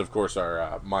 This is, of course,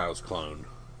 our Miles clone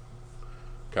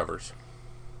covers.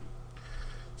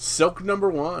 Silk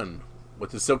 #1. With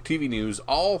the Silk TV news,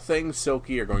 all things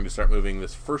Silky are going to start moving.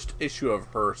 This first issue of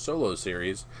her solo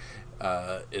series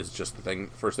is just the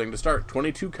first thing to start.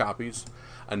 22 copies,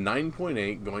 a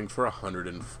 9.8 going for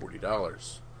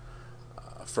 $140.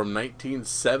 from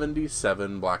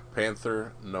 1977, Black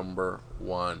Panther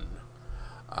 #1.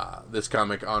 This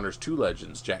comic honors two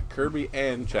legends, Jack Kirby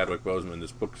and Chadwick Boseman.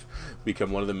 This book's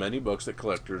become one of the many books that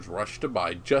collectors rush to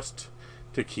buy just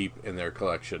to keep in their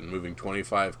collection, moving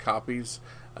 25 copies,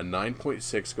 a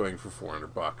 9.6 going for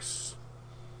 $400.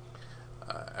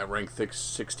 At rank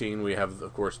 16, we have,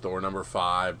 of course, Thor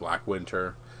 #5, Black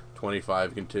Winter,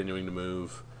 25 continuing to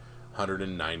move,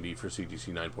 190 for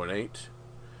CGC 9.8.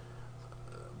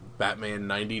 Batman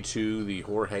 92, the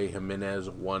Jorge Jimenez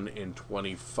 1 in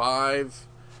 25.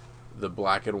 The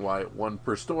black and white 1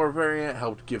 per store variant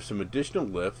helped give some additional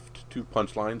lift to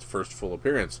Punchline's first full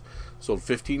appearance. Sold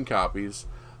 15 copies,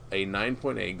 a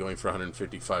 9.8 going for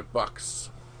 $155.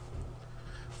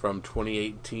 From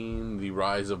 2018, the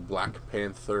rise of Black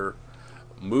Panther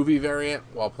movie variant.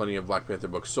 While plenty of Black Panther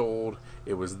books sold,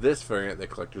 it was this variant that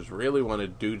collectors really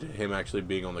wanted due to him actually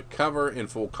being on the cover in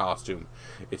full costume.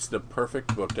 It's the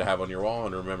perfect book to have on your wall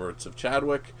in remembrance of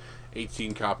Chadwick.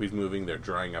 18 copies moving, they're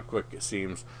drying up quick, it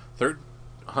seems.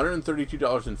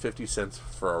 $132.50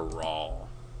 for a raw.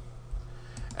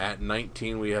 At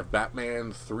 19, we have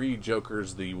Batman 3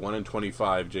 Jokers, the 1 in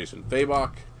 25 Jason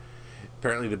Fabok.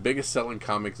 Apparently the biggest selling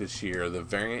comic this year. The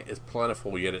variant is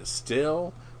plentiful, yet it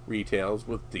still retails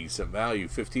with decent value.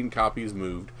 15 copies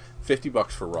moved, $50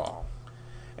 for raw.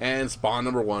 And Spawn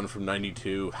 #1 from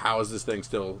 92. How is this thing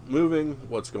still moving?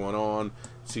 What's going on?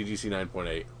 CGC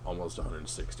 9.8, almost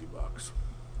 $160.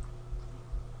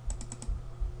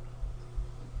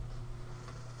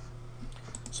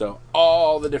 So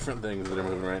all the different things that are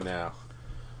moving right now.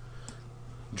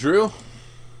 Drew,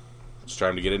 it's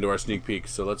time to get into our sneak peek.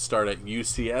 So let's start at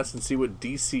UCS and see what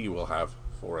DC will have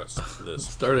for us this.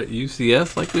 Start at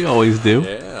UCS like we always do.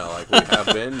 Yeah, like we have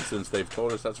been since they've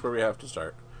told us that's where we have to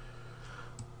start.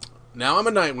 Now I'm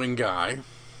a Nightwing guy,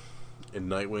 and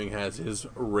Nightwing has his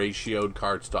ratioed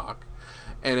cardstock,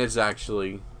 and it's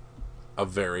actually a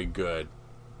very good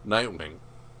Nightwing.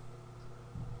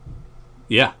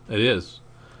 Yeah, it is.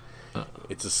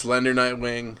 It's a slender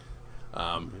Nightwing,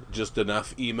 just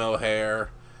enough emo hair.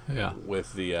 Yeah.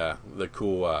 With the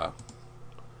cool.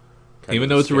 Even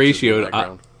though it's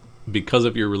ratioed, because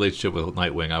of your relationship with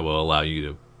Nightwing, I will allow you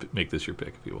to make this your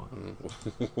pick if you want.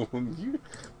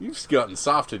 You've gotten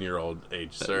soft in your old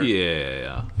age, sir.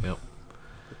 Yeah. Yep.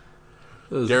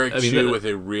 Derek Chew with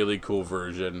a really cool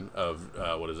version of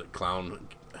Clown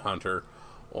Hunter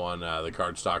on the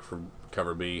cardstock for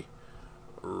cover B.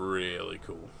 Really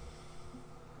cool.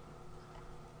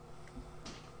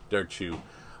 Derek Chew,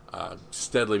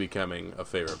 steadily becoming a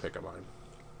favorite pick of mine.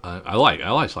 I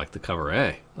like the cover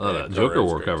A. That Joker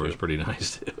War cover is pretty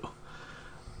nice too.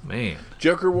 Man,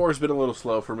 Joker War's been a little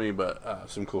slow for me, but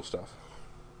some cool stuff.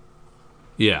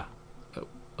 Yeah,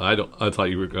 I thought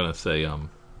you were gonna say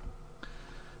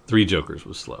Three Jokers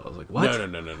was slow. I was like, what?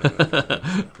 No.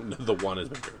 The one has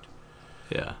been great.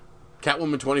 Yeah.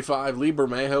 Catwoman 25, Lee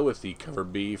Bermejo with the cover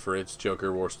B for its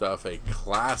Joker War stuff. A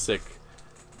classic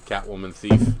Catwoman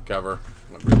Thief cover.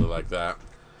 I really like that.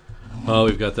 Oh,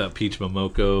 we've got that Peach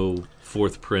Momoko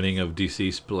 4th printing of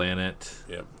Deceased Planet.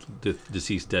 Yep.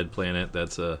 Deceased Dead Planet.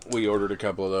 That's a. We ordered a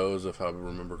couple of those, if I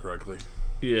remember correctly.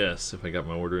 Yes, if I got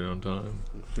my order in on time.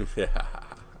 Yeah.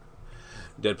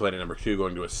 Dead Planet #2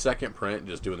 going to a second print,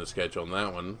 just doing the sketch on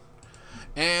that one.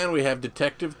 And we have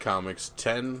Detective Comics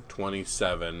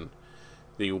 1027,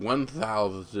 the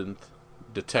 1000th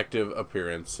detective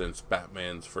appearance since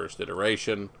Batman's first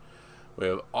iteration. We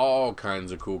have all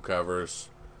kinds of cool covers.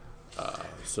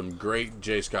 Some great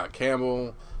J. Scott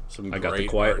Campbell, some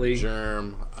great Art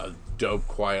Germ, a dope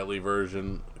Quietly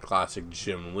version, classic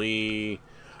Jim Lee,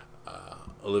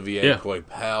 Olivier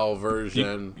Coipel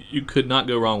version. You could not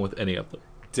go wrong with any of them.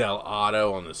 Del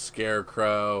Otto on the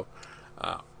Scarecrow.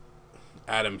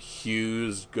 Adam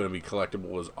Hughes, going to be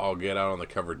collectible as all get out on the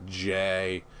cover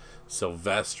J.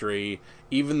 Silvestri.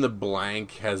 Even the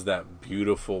blank has that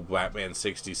beautiful Batman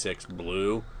 66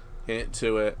 blue hint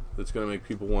to it that's going to make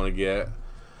people want to get.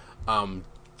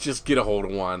 Just get a hold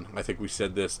of one. I think we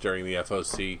said this during the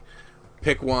FOC.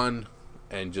 Pick one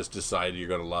and just decide you're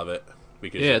going to love it.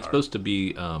 Because it's supposed to be,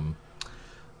 it's going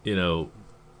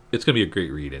to be a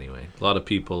great read anyway. A lot of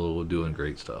people doing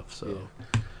great stuff. So,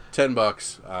 yeah.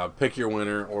 $10. Pick your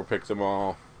winner or pick them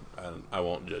all, and I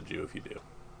won't judge you if you do.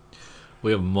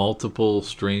 We have multiple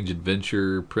Strange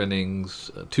Adventure printings,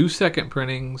 2 second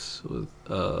printings with,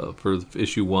 for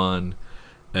issue 1,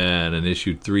 and an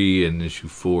issue 3 and issue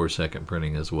 4 second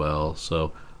printing as well.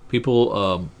 So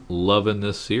people loving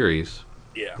this series.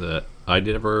 Yeah. That I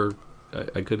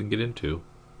couldn't get into.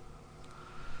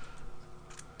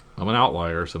 I'm an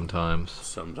outlier sometimes.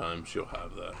 Sometimes you'll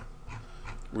have that.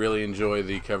 Really enjoy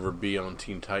the cover B on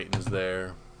Teen Titans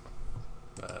there.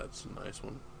 That's a nice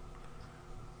one.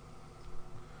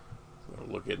 I'll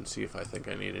look at and see if I think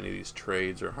I need any of these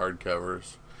trades or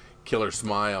hardcovers. Killer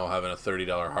Smile having a $30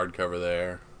 hardcover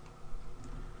there.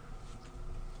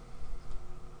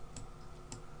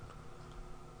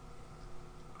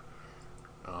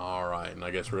 Alright, and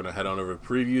I guess we're going to head on over to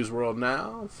Previews World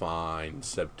now. Find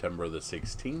September the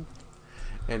 16th.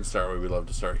 And start where we love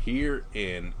to start here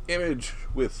in Image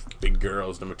with Big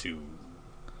Girls number 2.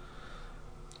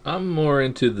 I'm more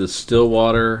into the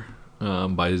Stillwater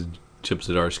by Chip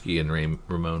Zdarsky and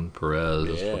Ramon Perez.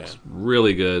 Yeah. This looks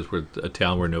really good. We're a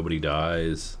town where nobody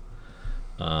dies.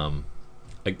 I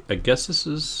guess this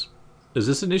is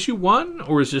this an issue 1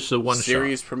 or is this a one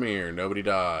Series shot? premiere, Nobody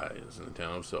Dies in the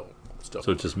town of Stillwater.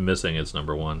 So it's just missing its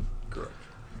number 1. Correct.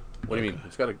 What do you mean?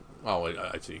 It's got a... Oh,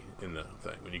 I see. In the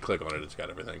thing. When you click on it, it's got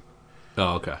everything.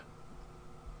 Oh, okay.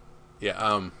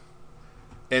 Yeah,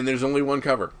 and there's only one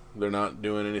cover. They're not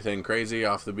doing anything crazy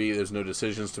off the beat. There's no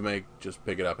decisions to make. Just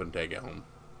pick it up and take it home.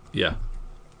 Yeah.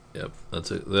 Yep. That's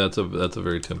a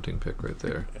very tempting pick right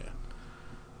there.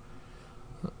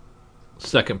 Yeah.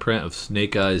 Second print of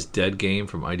Snake Eyes Dead Game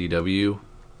from IDW.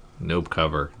 No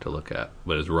cover to look at,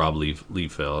 but it's Rob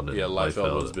Liefeld. And Yeah,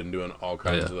 Liefeld has been doing all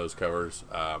kinds of those covers.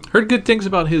 Heard good things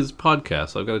about his podcast,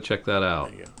 so I've got to check that out.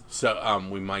 There you go. So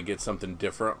we might get something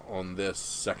different on this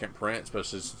second print,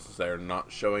 especially since they're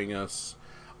not showing us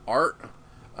art.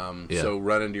 So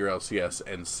run into your LCS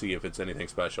and see if it's anything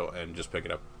special, and just pick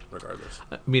it up regardless.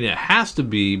 I mean, it has to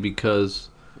be because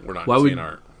We're not why seeing would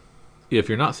art. if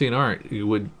you're not seeing art, you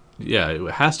would. Yeah,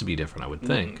 it has to be different, I would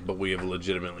think. But we have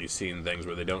legitimately seen things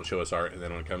where they don't show us art, and then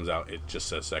when it comes out, it just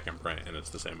says second print, and it's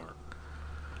the same art.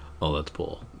 Oh, that's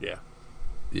Paul. Yeah.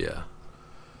 Yeah.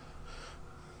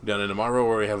 Down into Marvel,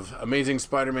 where we have Amazing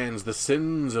Spider-Man's The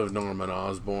Sins of Norman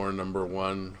Osborn, number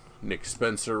 1. Nick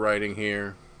Spencer writing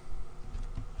here.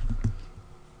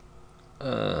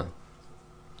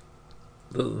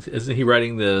 Isn't he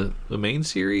writing the main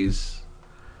series?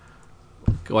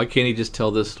 Why can't he just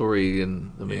tell this story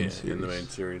in the main series? In the main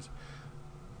series.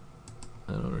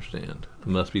 I don't understand.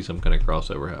 There must be some kind of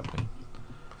crossover happening.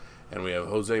 And we have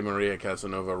Jose Maria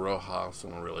Casanova Rojas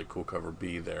on a really cool cover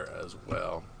B there as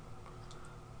well.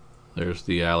 There's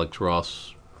the Alex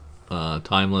Ross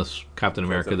Timeless Captain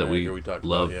America that we talked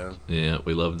loved. about, Yeah,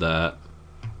 we loved that.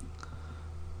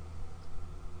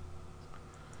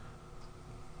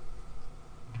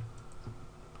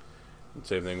 And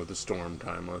same thing with the Storm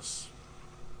Timeless.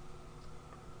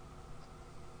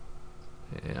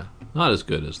 Yeah, not as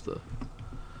good as the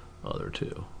other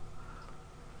two.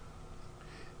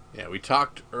 Yeah, we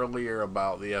talked earlier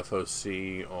about the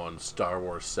FOC on Star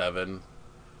Wars 7.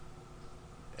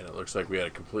 And it looks like we had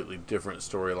a completely different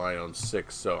storyline on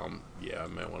 6. So, I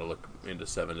might want to look into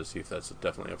 7 to see if that's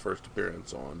definitely a first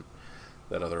appearance on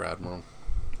that other Admiral.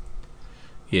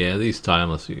 Yeah, these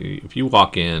Timeless, if you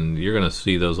walk in, you're going to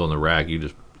see those on the rack. You're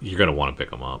going to want to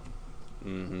pick them up.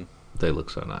 Mm-hmm. They look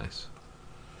so nice.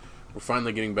 We're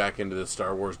finally getting back into the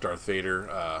Star Wars Darth Vader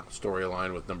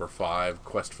storyline with number 5,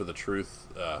 Quest for the Truth.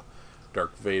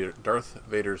 Darth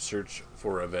Vader's search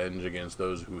for revenge against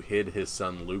those who hid his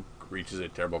son Luke reaches a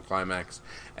terrible climax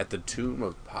at the tomb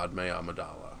of Padme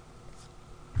Amidala.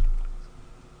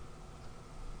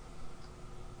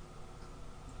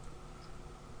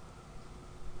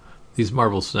 These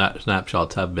Marvel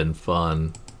snapshots have been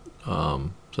fun. I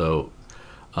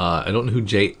don't know who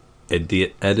Jay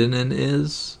Edinen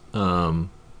is,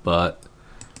 but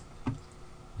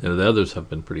the others have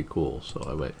been pretty cool.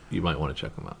 So you might want to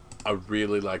check them out. I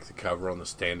really like the cover on the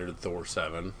standard Thor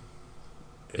 7.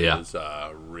 It is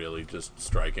really just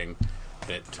striking.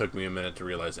 And it took me a minute to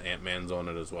realize Ant-Man's on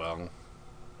it as well.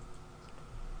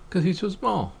 Because he's so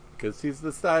small. Because he's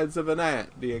the size of an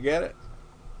ant. Do you get it?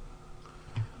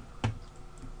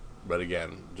 But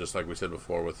again, just like we said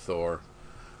before with Thor,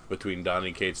 between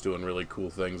Donny Cates doing really cool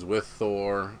things with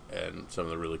Thor and some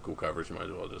of the really cool covers, you might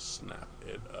as well just snap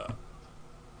it up.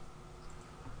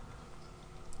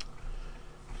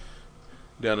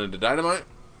 Down into Dynamite.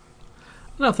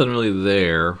 Nothing really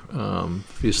there.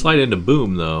 If you slide into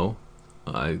Boom, though,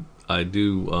 I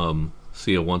do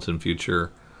see a Once and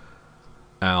Future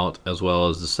out, as well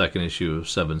as the second issue of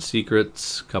Seven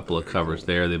Secrets. Couple of covers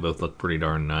there. They both look pretty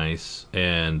darn nice.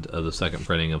 And the second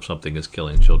printing of Something is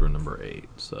Killing Children, number 8.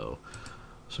 So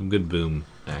some good Boom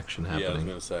action happening. Yeah, I was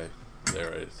going to say,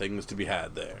 there are things to be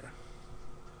had there.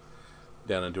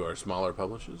 Down into our smaller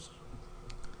publishers.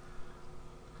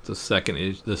 The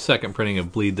second printing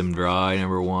of Bleed Them Dry,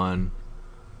 number 1.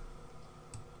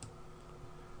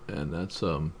 And that's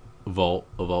a vault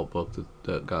book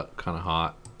that got kind of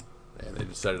hot. And they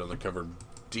decided on the cover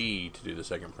D to do the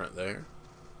second print there.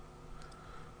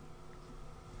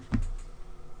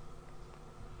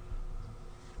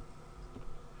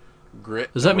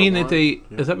 Grit. Does that mean that #1. they?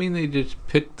 Does that mean they just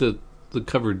picked the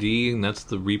cover D and that's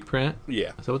the reprint?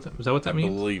 Yeah. Is that what that I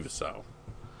means? believe so.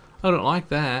 I don't like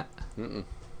that. Mm-mm.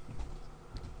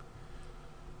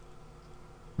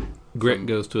 Grit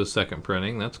goes to a second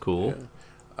printing. That's cool.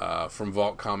 Yeah. From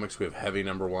Vault Comics, we have Heavy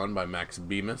 #1 by Max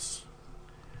Bemis.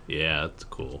 Yeah, that's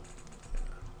cool.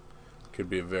 Could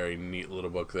be a very neat little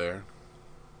book there.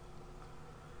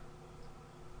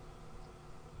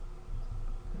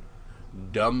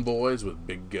 Dumb Boys with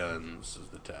Big Guns is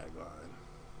the tagline.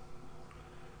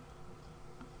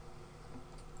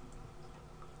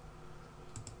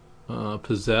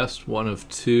 Possessed, 1 of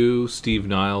 2. Steve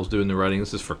Niles doing the writing.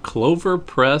 This is for Clover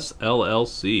Press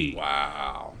LLC.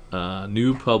 Wow.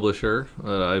 New publisher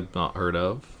that I've not heard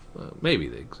of. Maybe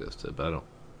they existed, but I don't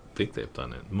think they've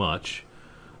done it much.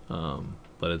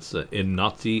 But it's in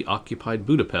Nazi-occupied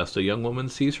Budapest, a young woman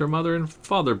sees her mother and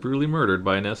father brutally murdered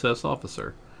by an SS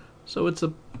officer. So it's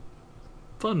a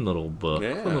fun little book,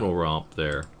 fun little romp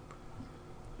there.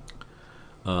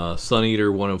 Sun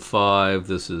Eater 1 of 5.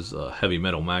 This is Heavy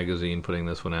Metal Magazine putting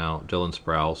this one out. Dylan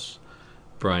Sprouse,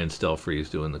 Brian Stelfreeze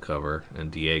doing the cover,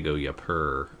 and Diego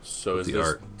Yapur. So is the this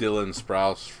art. Dylan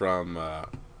Sprouse from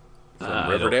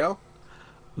Riverdale?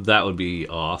 That would be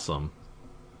awesome,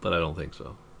 but I don't think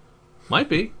so. Might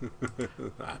be.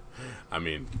 I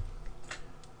mean,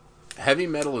 heavy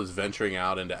metal is venturing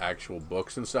out into actual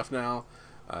books and stuff now.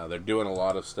 They're doing a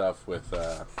lot of stuff with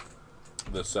the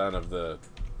son of the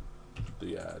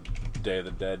Day of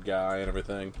the Dead guy and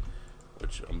everything,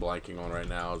 which I'm blanking on right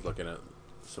now. I was looking at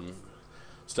some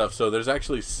stuff. So there's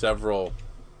actually several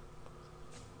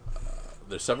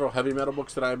heavy metal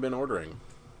books that I've been ordering.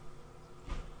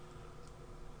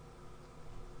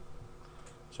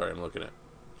 Sorry, I'm looking at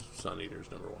Sun Eaters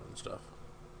 #1 and stuff.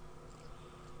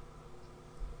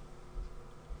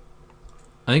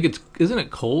 I think isn't it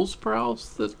Cole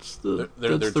Sprouse that's the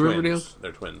They're the twins. Riverdale?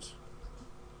 They're twins.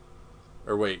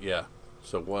 Or wait, yeah.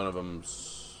 So one of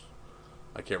them's,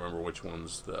 I can't remember which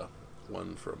one's the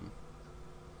one from.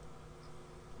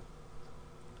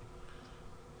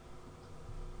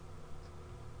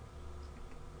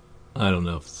 I don't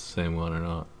know if it's the same one or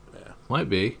not. Yeah. Might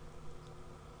be.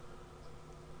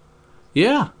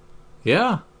 Yeah.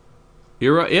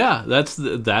 You're right. Yeah,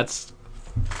 that's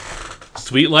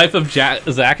Sweet Life of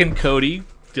Zach and Cody,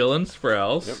 Dylan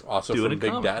Sprouse. Yep. Also doing from a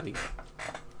Big comic. Daddy.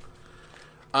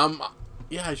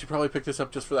 Yeah, I should probably pick this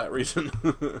up just for that reason.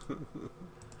 Do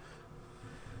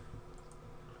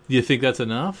you think that's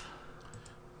enough?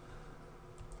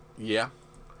 Yeah.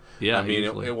 Yeah, I mean,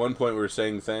 usually. at one point we were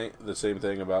saying the same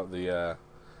thing about the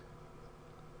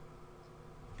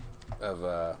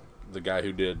guy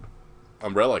who did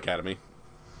Umbrella Academy.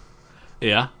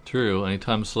 Yeah, true.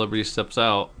 Anytime a celebrity steps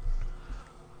out.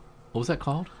 What was that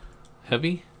called?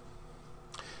 Heavy?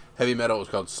 Heavy metal was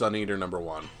called Sun Eater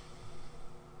 #1.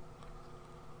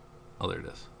 Oh, there it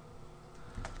is.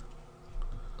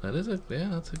 That's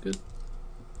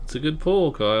a good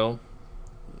pull, Kyle.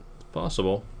 It's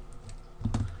possible.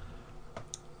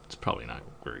 It's probably not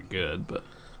very good, but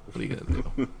what are you gonna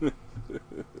do?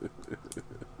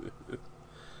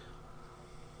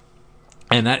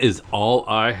 And that is all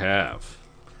I have.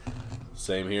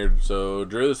 Same here. So,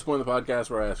 Drew, this is the point of the podcast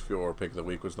where I ask for your pick of the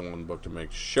week. Was the one book to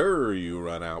make sure you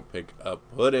run out, pick up,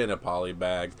 put in a poly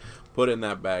bag, put in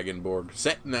that bag and board,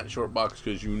 set in that short box,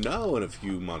 because you know in a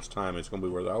few months' time it's going to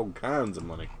be worth all kinds of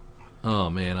money. Oh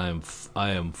man,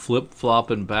 I am flip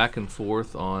flopping back and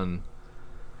forth on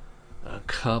a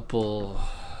couple.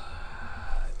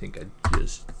 I think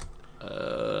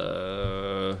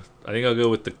I'll go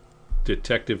with the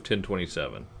Detective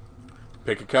 1027.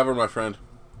 Pick a cover, my friend.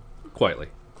 Quietly.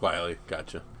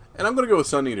 Gotcha. And I'm going to go with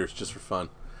Sun Eaters just for fun.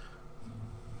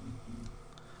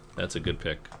 That's a good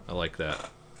pick. I like that.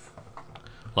 I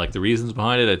like the reasons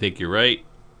behind it. I think you're right,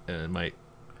 and it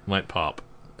might pop.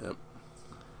 Yep.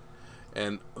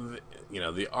 And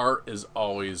the art is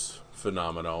always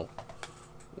phenomenal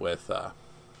with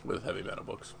heavy metal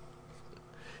books.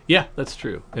 Yeah, that's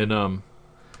true. And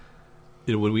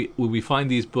when we find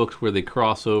these books where they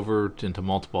cross over into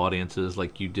multiple audiences,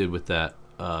 like you did with that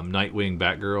Nightwing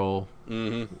Batgirl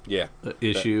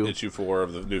issue, issue 4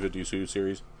 of the New 52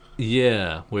 series.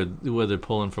 Yeah, where they're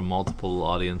pulling from multiple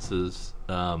audiences,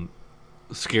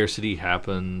 scarcity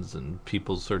happens and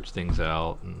people search things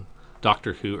out, and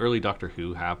early Doctor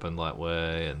Who happened that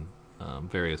way, and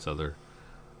various other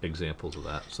examples of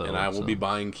that. So, and I will be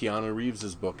buying Keanu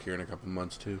Reeves' book here in a couple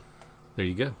months too. There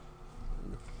you go.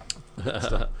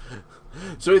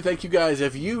 So we thank you guys.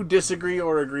 If you disagree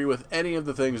or agree with any of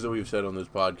the things that we've said on this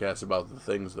podcast about the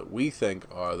things that we think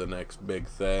are the next big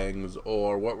things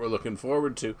or what we're looking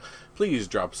forward to, please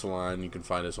drop us a line. You can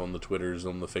find us on the Twitters,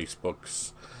 on the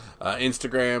Facebooks,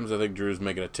 Instagrams. I think Drew's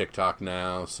making a TikTok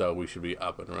now, so we should be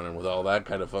up and running with all that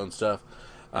kind of fun stuff.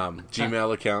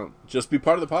 Gmail account. Just be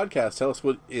part of the podcast. Tell us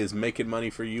what is making money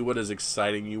for you. What is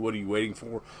exciting you? What are you waiting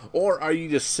for? Or are you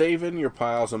just saving your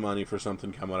piles of money for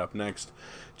something coming up next?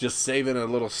 Just saving a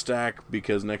little stack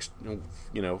because next,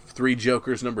 Three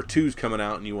Jokers #2's coming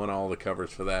out and you want all the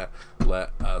covers for that.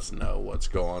 Let us know what's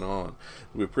going on.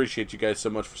 We appreciate you guys so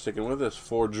much for sticking with us.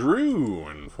 For Drew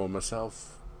and for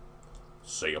myself,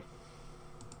 see ya.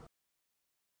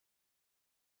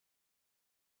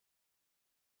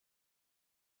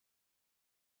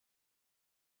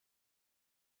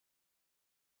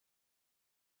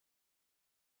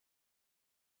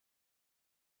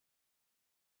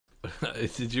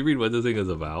 Did you read what the thing is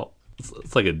about?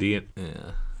 It's like a D.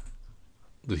 Yeah.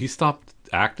 He stopped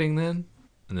acting then,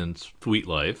 and then Sweet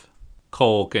Life.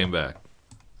 Cole came back.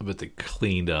 I bet they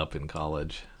cleaned up in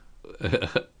college, and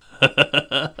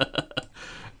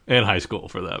high school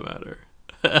for that matter.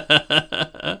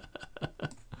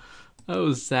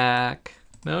 Oh, Zach.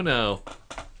 No.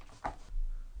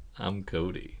 I'm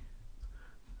Cody.